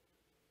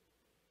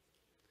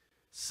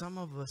 some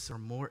of us are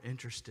more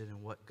interested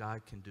in what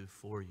God can do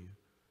for you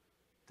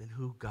than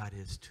who God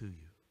is to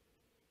you.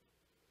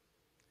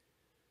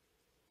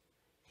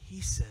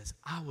 He says,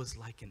 I was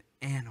like an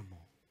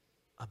animal,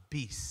 a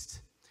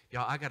beast.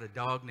 Y'all, I got a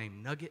dog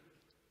named Nugget.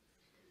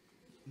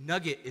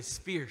 Nugget is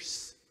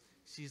fierce.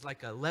 She's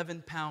like an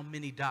 11-pound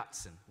mini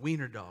Dachshund,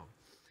 wiener dog.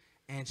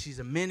 And she's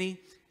a mini,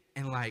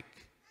 and like,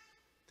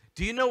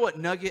 do you know what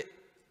Nugget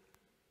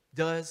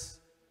does?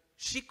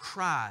 She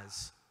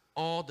cries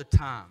all the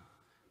time.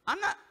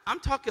 I'm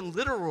talking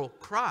literal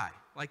cry.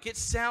 Like it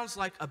sounds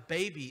like a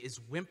baby is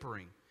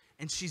whimpering,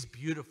 and she's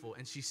beautiful,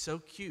 and she's so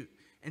cute.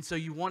 And so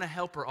you want to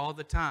help her all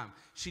the time.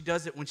 She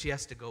does it when she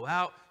has to go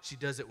out. She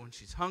does it when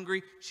she's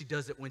hungry. She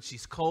does it when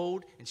she's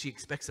cold, and she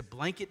expects a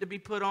blanket to be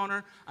put on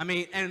her. I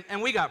mean,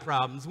 and we got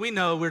problems. We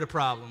know we're the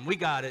problem. We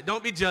got it.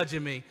 Don't be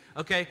judging me,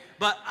 okay?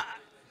 But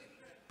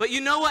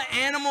you know what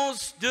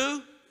animals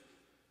do?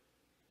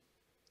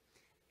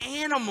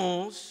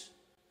 Animals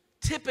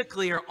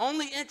typically are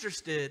only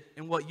interested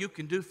in what you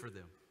can do for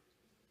them.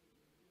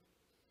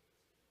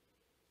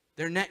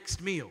 Their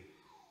next meal.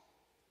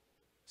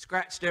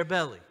 Scratch their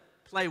belly.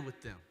 Play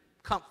with them,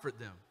 comfort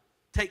them,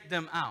 take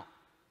them out.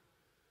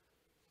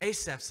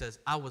 Asaph says,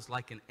 I was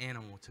like an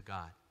animal to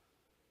God.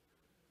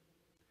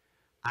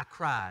 I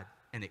cried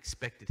and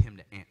expected him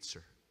to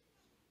answer.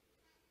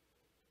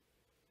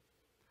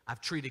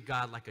 I've treated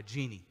God like a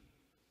genie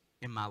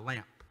in my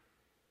lamp,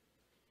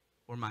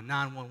 or my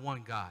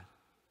 911 God,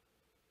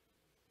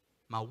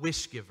 my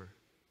wish giver.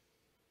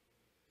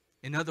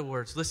 In other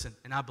words, listen,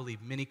 and I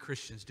believe many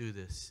Christians do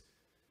this.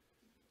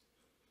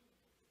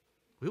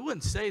 We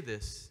wouldn't say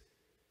this,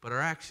 but our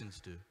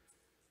actions do.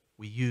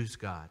 We use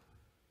God.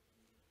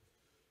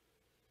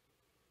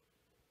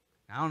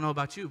 Now, I don't know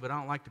about you, but I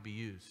don't like to be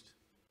used.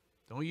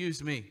 Don't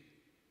use me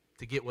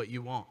to get what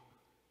you want.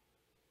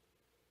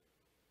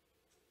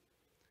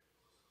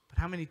 But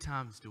how many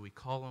times do we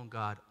call on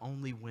God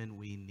only when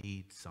we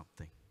need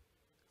something?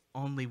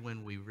 Only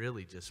when we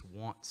really just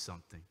want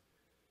something?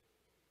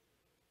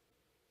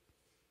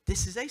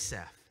 This is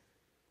Asaph,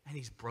 and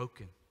he's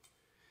broken.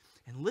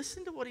 And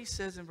listen to what he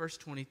says in verse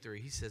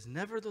 23. He says,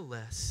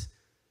 nevertheless,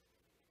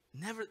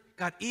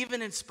 God,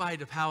 even in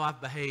spite of how I've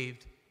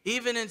behaved,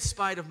 even in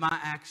spite of my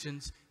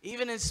actions,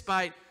 even in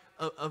spite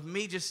of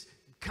me just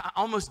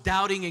almost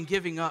doubting and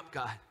giving up,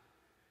 God,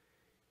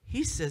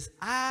 he says,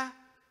 I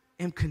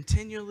am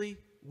continually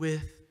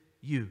with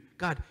you.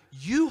 God,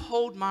 you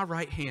hold my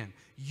right hand.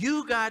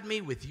 You guide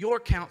me with your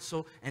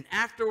counsel, and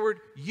afterward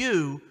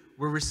you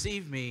will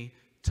receive me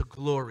to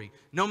glory.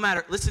 No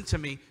matter, listen to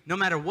me, no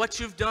matter what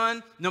you've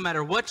done, no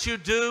matter what you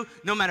do,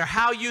 no matter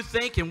how you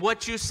think and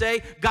what you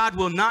say, God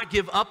will not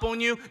give up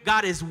on you.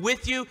 God is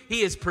with you.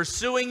 He is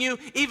pursuing you.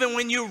 Even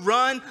when you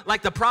run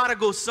like the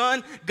prodigal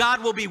son,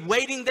 God will be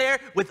waiting there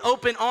with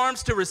open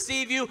arms to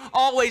receive you,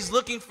 always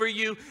looking for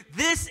you.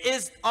 This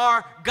is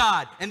our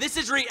God, and this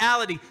is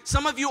reality.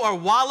 Some of you are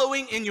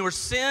wallowing in your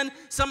sin.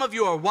 Some of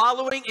you are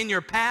wallowing in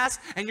your past,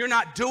 and you're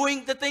not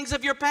doing the things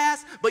of your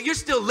past, but you're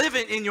still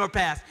living in your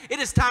past. It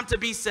is time to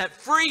be set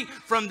free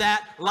from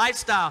that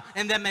lifestyle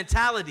and that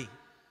mentality.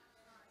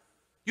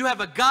 You have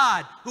a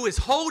God who is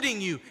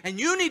holding you, and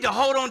you need to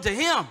hold on to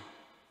him.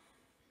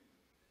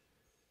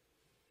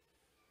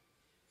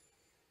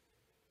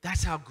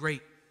 That's how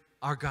great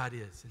our God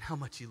is and how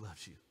much he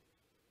loves you.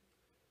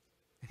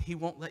 And he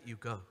won't let you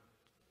go.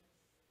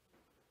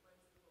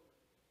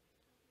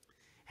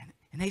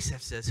 And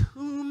Asaph says,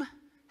 whom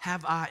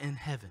have I in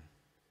heaven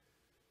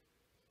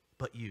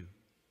but you?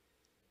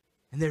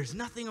 And there's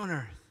nothing on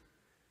earth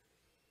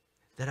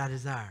that I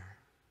desire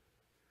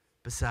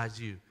besides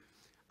you.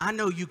 I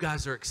know you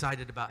guys are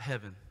excited about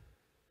heaven,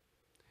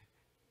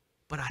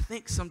 but I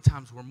think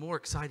sometimes we're more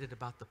excited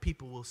about the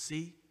people we'll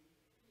see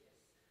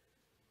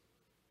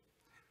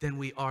than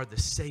we are the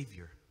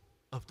Savior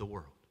of the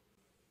world.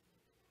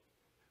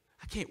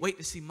 I can't wait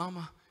to see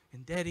Mama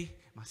and Daddy,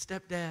 my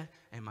stepdad,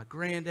 and my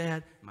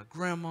granddad, and my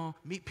grandma,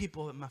 meet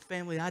people in my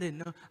family I didn't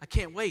know. I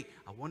can't wait.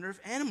 I wonder if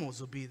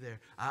animals will be there.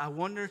 I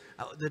wonder,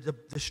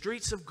 the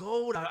streets of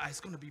gold, it's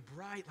going to be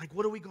bright. Like,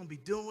 what are we going to be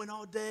doing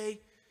all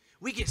day?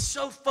 We get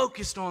so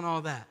focused on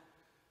all that.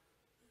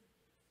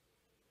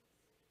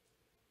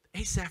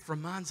 Asaph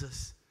reminds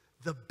us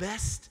the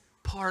best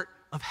part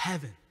of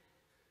heaven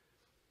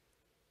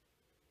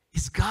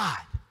is God,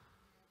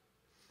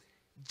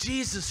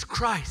 Jesus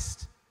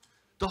Christ,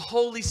 the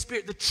Holy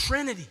Spirit, the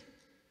Trinity.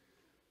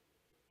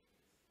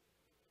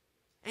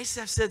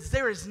 Asaph says,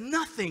 there is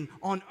nothing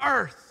on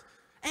earth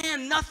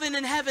and nothing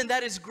in heaven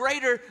that is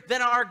greater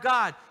than our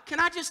God. Can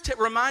I just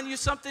remind you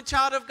something,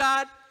 child of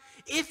God?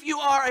 If you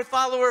are a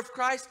follower of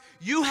Christ,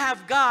 you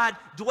have God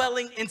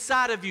dwelling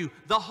inside of you,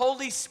 the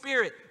Holy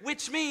Spirit,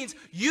 which means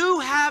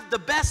you have the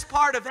best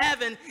part of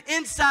heaven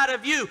inside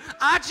of you.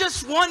 I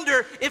just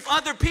wonder if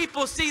other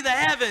people see the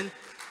heaven,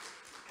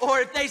 or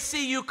if they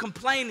see you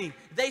complaining,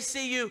 they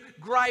see you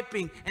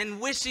griping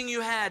and wishing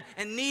you had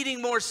and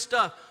needing more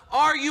stuff.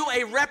 Are you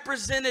a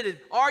representative?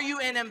 Are you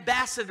an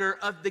ambassador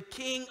of the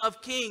King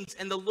of Kings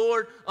and the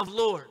Lord of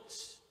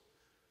Lords?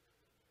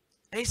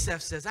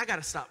 Asaph says, I got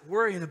to stop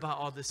worrying about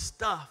all this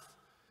stuff.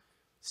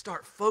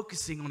 Start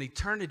focusing on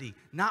eternity,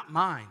 not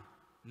mine,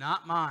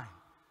 not mine.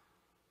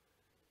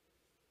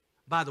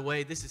 By the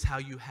way, this is how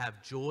you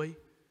have joy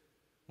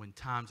when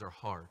times are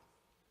hard,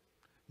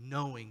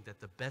 knowing that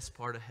the best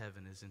part of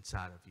heaven is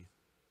inside of you.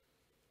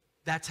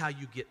 That's how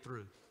you get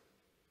through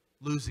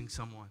losing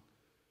someone,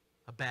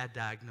 a bad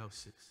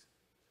diagnosis,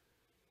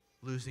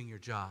 losing your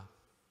job,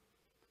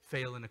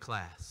 failing a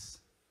class,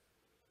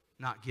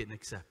 not getting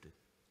accepted.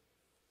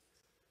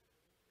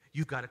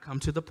 You've got to come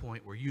to the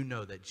point where you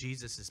know that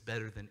Jesus is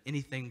better than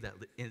anything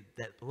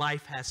that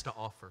life has to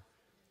offer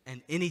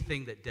and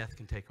anything that death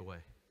can take away.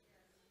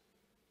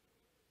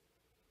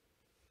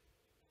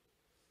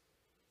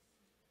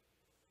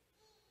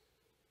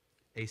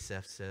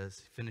 Asaph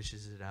says,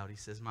 finishes it out, he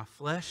says, my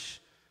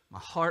flesh, my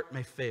heart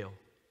may fail.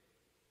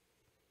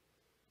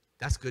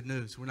 That's good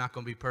news. We're not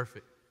going to be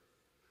perfect.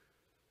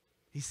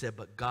 He said,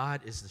 but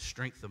God is the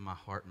strength of my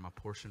heart and my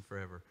portion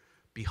forever.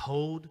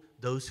 Behold,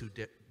 those who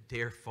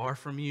dare far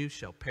from you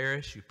shall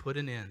perish. You put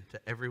an end to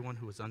everyone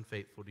who is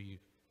unfaithful to you.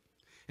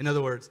 In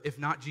other words, if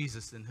not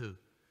Jesus, then who?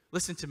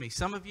 Listen to me.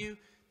 Some of you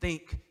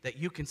think that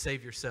you can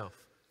save yourself.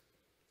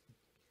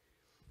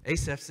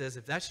 Asaph says,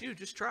 if that's you,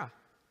 just try.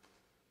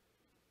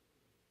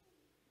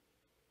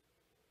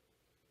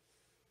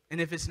 And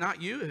if it's not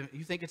you,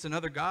 you think it's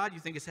another God, you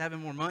think it's having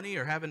more money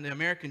or having the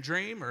American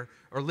dream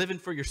or living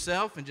for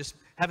yourself and just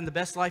having the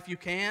best life you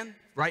can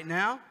right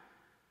now,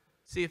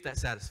 see if that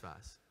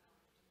satisfies.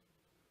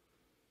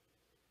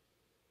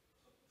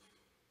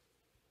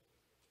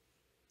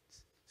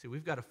 See,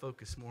 we've got to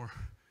focus more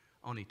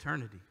on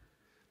eternity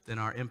than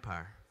our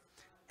empire.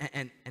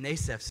 And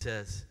Asaph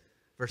says,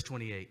 verse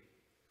 28,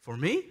 for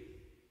me,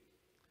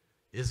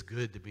 it's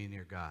good to be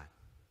near God.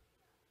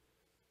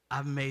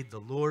 I've made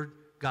the Lord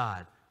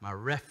God my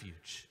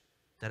refuge,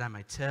 that I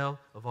may tell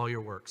of all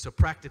your works. So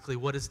practically,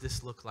 what does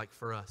this look like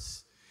for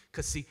us?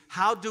 Because see,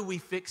 how do we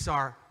fix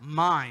our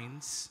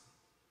minds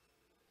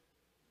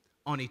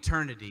on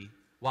eternity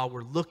while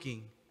we're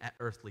looking at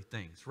earthly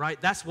things, right?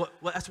 That's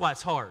why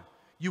it's hard.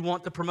 You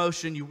want the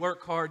promotion, you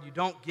work hard, you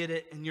don't get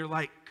it, and you're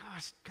like,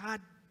 gosh,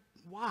 God,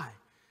 why?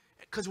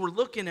 Because we're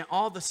looking at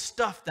all the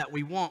stuff that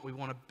we want. We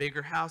want a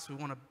bigger house. We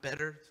want a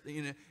better,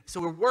 so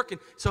we're working.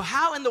 So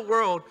how in the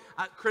world,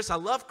 Chris, I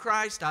love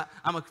Christ.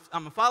 I'm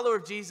a follower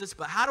of Jesus,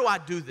 but how do I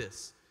do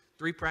this?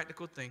 3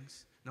 practical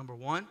things. Number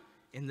 1,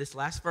 in this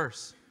last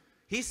verse,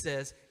 he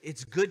says,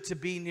 it's good to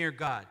be near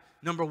God.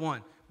 Number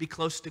 1, be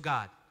close to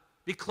God.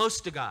 Be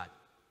close to God.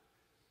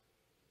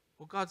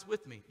 Well, God's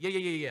with me.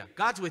 Yeah.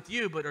 God's with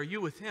you, but are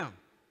you with him?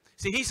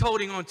 See, he's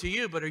holding on to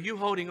you, but are you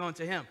holding on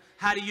to him?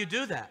 How do you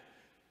do that?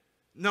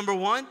 Number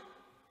 1,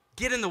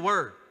 get in the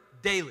Word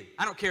daily.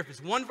 I don't care if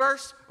it's 1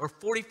 verse or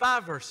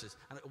 45 verses,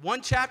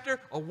 1 chapter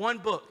or 1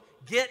 book.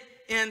 Get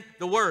in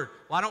the Word.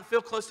 Well, I don't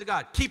feel close to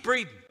God. Keep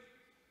reading.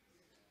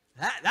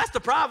 That's the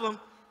problem.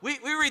 We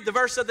read the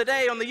verse of the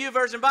day on the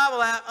YouVersion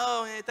Bible app.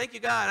 Oh, hey, thank you,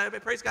 God.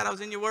 Praise God, I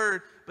was in your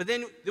Word. But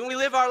then we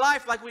live our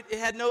life like it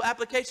had no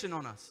application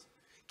on us.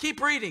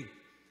 Keep reading.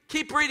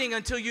 Keep reading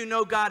until you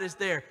know God is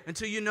there,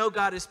 until you know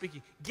God is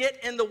speaking.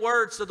 Get in the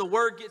Word so the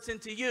Word gets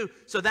into you,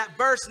 so that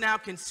verse now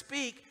can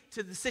speak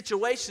to the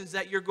situations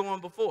that you're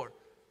going before.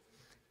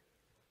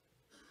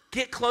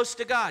 Get close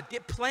to God.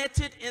 Get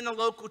planted in the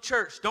local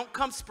church. Don't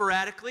come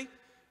sporadically.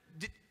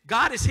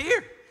 God is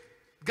here.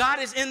 God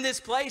is in this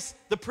place.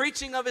 The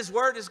preaching of his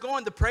word is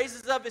going. The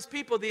praises of his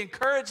people, the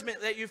encouragement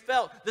that you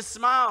felt, the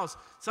smiles,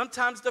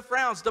 sometimes the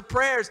frowns, the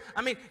prayers.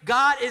 I mean,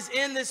 God is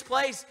in this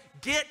place.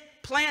 Get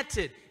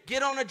planted.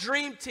 Get on a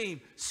dream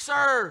team.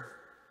 Serve.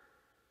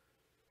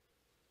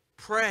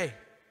 Pray.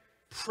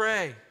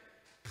 Pray.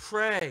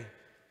 Pray.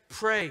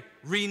 Pray.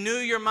 Renew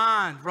your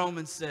mind,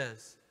 Romans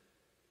says.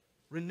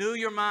 Renew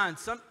your mind.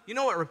 You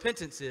know what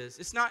repentance is?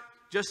 It's not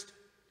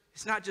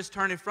just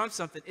turning from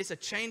something. It's a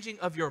changing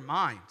of your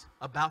mind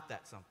about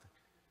that something.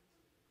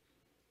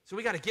 So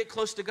we got to get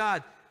close to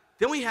God.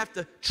 Then we have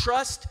to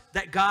trust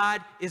that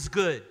God is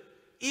good,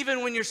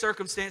 even when your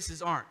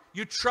circumstances aren't.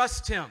 You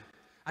trust him.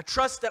 I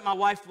trust that my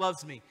wife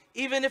loves me,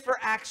 even if her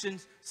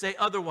actions say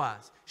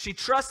otherwise. She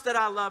trusts that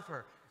I love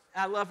her.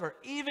 I love her,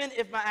 even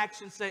if my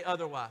actions say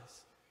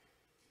otherwise.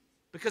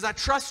 Because I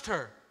trust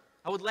her.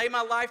 I would lay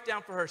my life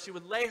down for her. She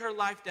would lay her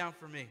life down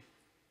for me.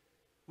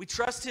 We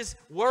trust his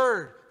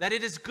word, that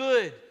it is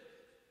good,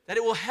 that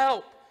it will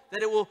help,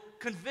 that it will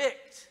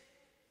convict.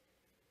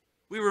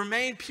 We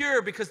remain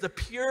pure because the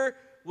pure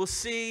will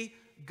see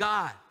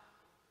God.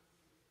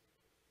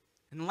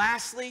 And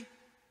lastly,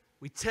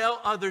 we tell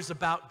others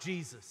about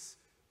Jesus.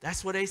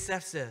 That's what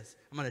Asaph says.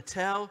 I'm going to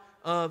tell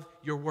of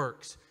your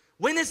works.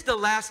 When is the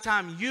last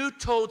time you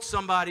told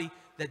somebody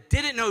that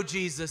didn't know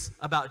Jesus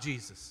about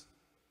Jesus?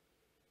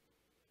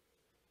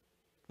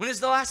 When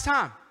is the last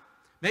time?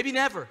 Maybe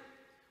never.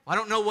 I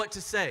don't know what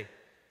to say.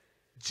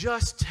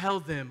 Just tell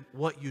them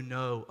what you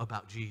know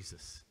about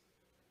Jesus.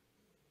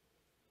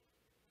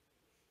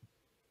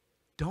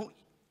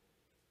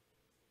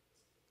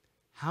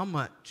 How much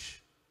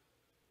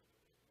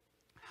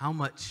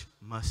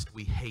must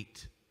we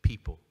hate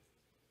people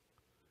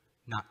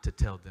not to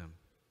tell them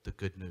the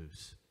good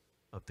news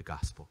of the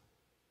gospel.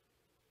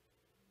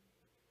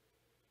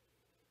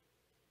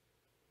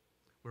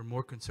 We're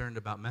more concerned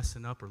about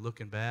messing up or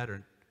looking bad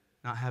or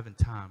not having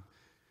time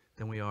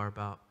than we are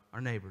about our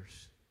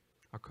neighbors,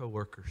 our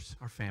coworkers,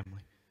 our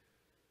family.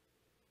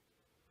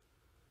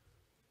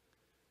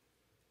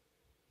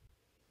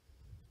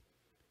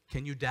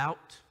 Can you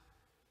doubt?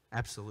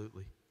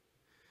 Absolutely.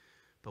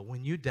 But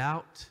when you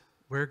doubt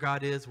where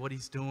God is, what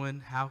he's doing,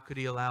 how could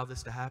he allow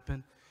this to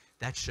happen,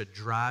 that should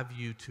drive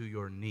you to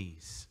your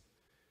knees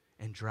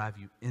and drive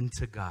you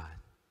into God.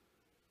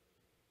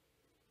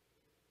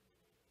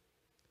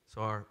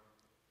 So our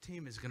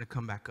team is going to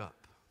come back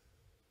up.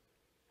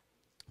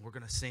 We're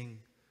going to sing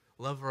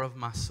Lover of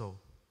My Soul.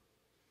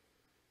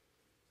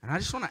 And I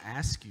just want to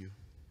ask you,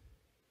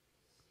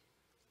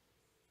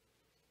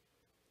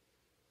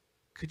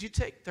 could you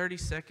take 30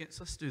 seconds?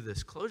 Let's do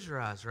this. Close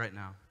your eyes right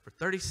now for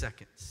 30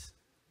 seconds.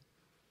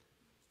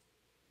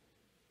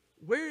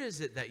 Where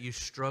is it that you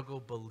struggle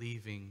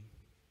believing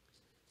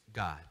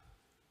God?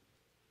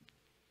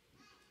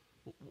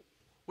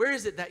 Where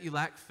is it that you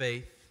lack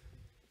faith?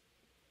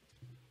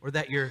 Or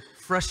that you're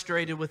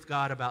frustrated with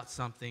God about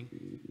something?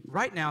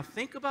 Right now,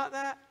 think about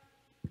that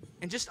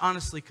and just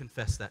honestly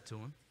confess that to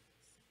him.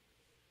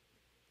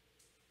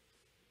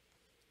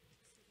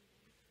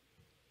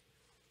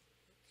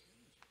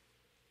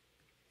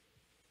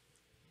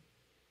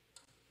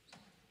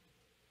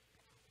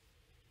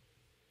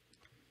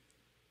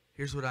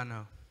 Here's what I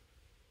know.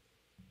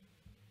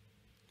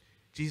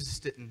 Jesus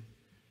didn't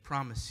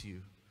promise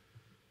you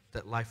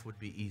that life would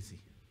be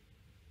easy.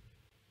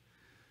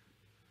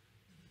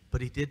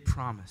 But he did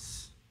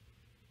promise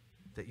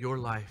that your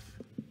life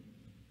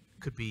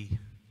could be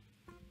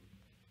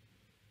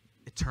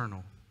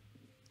eternal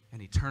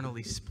and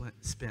eternally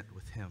spent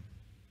with him.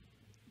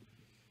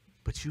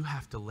 But you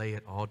have to lay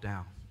it all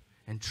down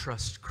and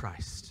trust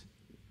Christ.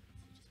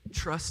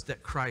 Trust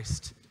that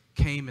Christ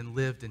came and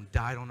lived and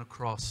died on a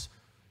cross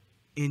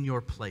in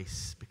your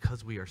place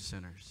because we are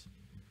sinners.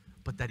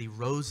 But that he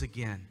rose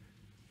again,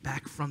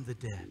 back from the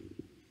dead,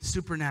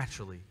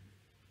 supernaturally,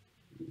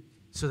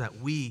 so that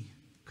we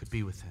could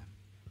be with him.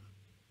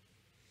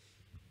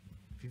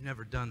 If you've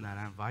never done that,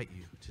 I invite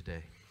you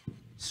today.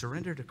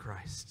 Surrender to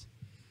Christ.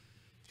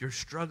 If you're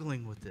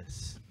struggling with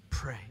this,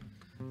 pray.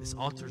 This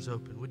altar's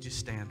open. Would you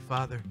stand?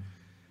 Father,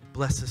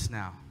 bless us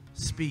now.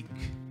 Speak.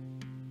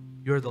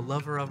 You're the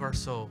lover of our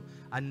soul.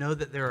 I know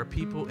that there are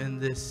people in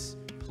this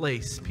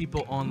place,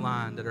 people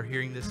online that are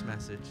hearing this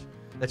message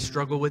that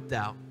struggle with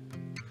doubt.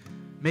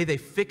 May they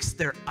fix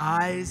their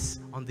eyes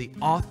on the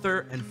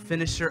author and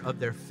finisher of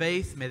their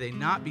faith. May they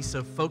not be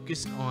so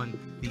focused on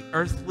the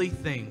earthly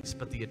things,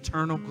 but the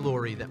eternal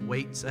glory that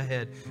waits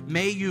ahead.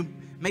 May you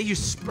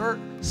spur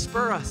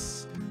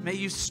us. May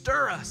you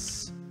stir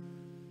us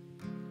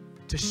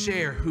to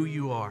share who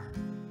you are.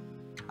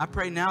 I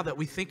pray now that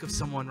we think of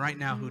someone right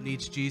now who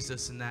needs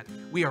Jesus and that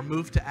we are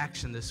moved to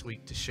action this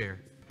week to share.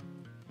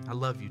 I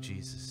love you,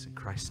 Jesus, in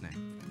Christ's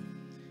name.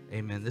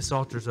 Amen. This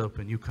altar's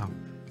open. You come.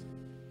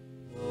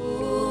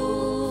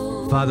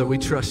 Father, we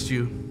trust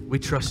you. We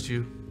trust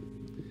you.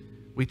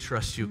 We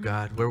trust you,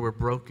 God. Where we're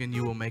broken,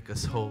 you will make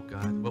us whole,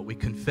 God. What we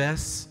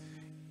confess,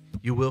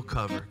 you will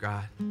cover,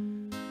 God.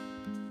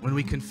 When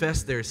we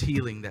confess, there's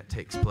healing that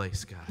takes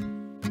place,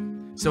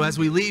 God. So as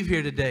we leave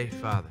here today,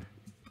 Father,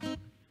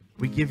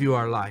 we give you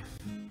our life.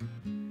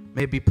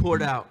 May it be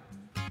poured out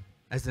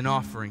as an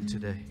offering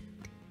today.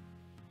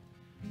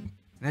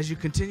 And as you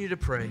continue to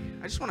pray,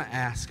 I just want to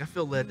ask, I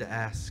feel led to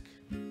ask,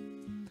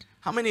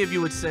 how many of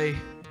you would say,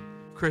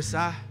 Chris,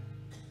 I've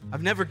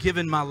never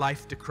given my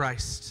life to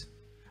Christ.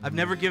 I've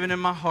never given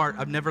him my heart.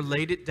 I've never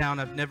laid it down.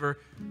 I've never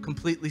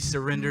completely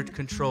surrendered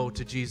control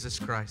to Jesus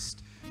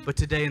Christ. But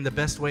today, in the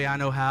best way I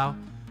know how,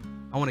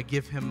 I want to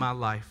give him my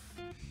life.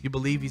 You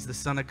believe he's the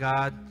Son of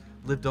God,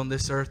 lived on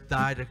this earth,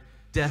 died a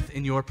death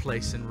in your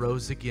place, and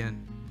rose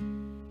again.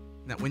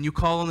 And that when you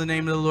call on the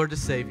name of the Lord to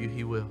save you,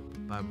 he will, the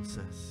Bible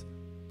says.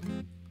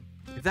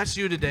 If that's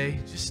you today,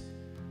 just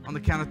on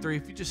the count of 3,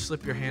 if you just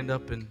slip your hand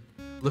up and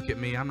look at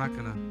me, I'm not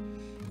going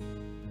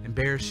to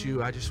embarrass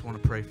you. I just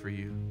want to pray for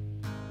you.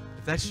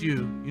 If that's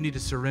you, you need to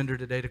surrender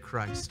today to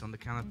Christ. On the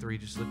count of 3,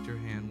 just lift your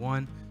hand.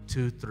 1,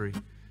 2, 3.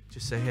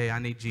 Just say, hey, I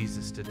need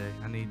Jesus today.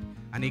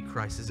 I need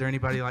Christ. Is there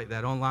anybody like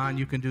that? Online,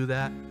 you can do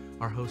that.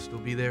 Our host will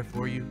be there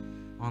for you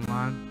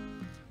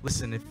online.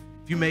 Listen, if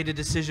you made a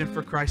decision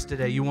for Christ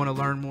today, you want to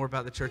learn more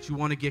about the church, you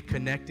want to get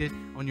connected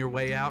on your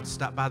way out,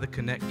 stop by the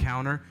Connect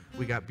counter.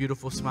 We got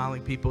beautiful,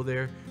 smiling people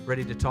there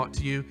ready to talk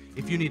to you.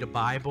 If you need a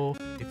Bible,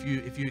 if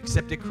you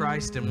accepted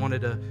Christ and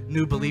wanted a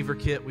new believer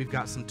kit, we've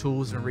got some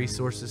tools and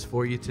resources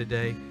for you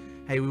today.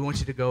 Hey, we want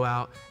you to go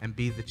out and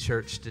be the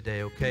church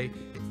today, okay?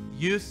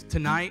 Youth,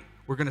 tonight,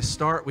 we're going to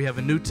start. We have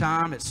a new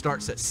time. It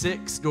starts at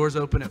 6. Doors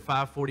open at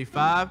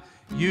 5:45.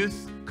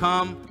 Youth,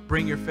 come,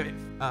 bring your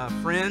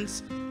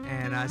friends,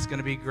 and it's going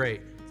to be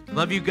great.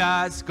 Love you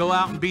guys. Go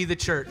out and be the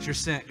church. You're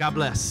sent. God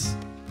bless.